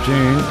 30th of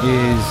June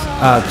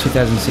is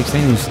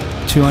 2016 is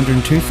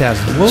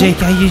 202,000. Well,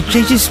 JK,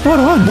 you're spot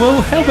on.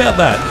 Well, how about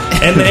that?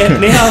 And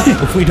now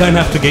we don't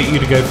have to get you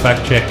to go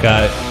fact check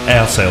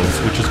ourselves,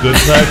 which is good.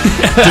 So,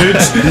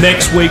 dudes,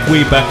 next week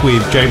we're back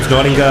with James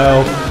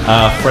Nightingale,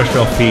 fresh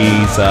off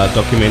his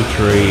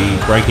documentary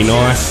Breaking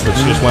Ice,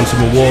 that's just won some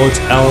awards.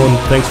 Alan,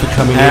 thanks for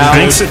coming in.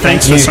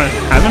 Thanks for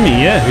having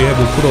me. Yeah,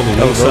 we'll put all the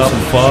links up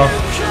for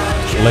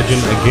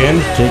Legend again.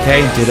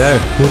 JK, ditto.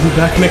 We'll be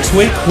back next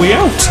week. We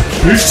out.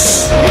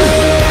 Peace.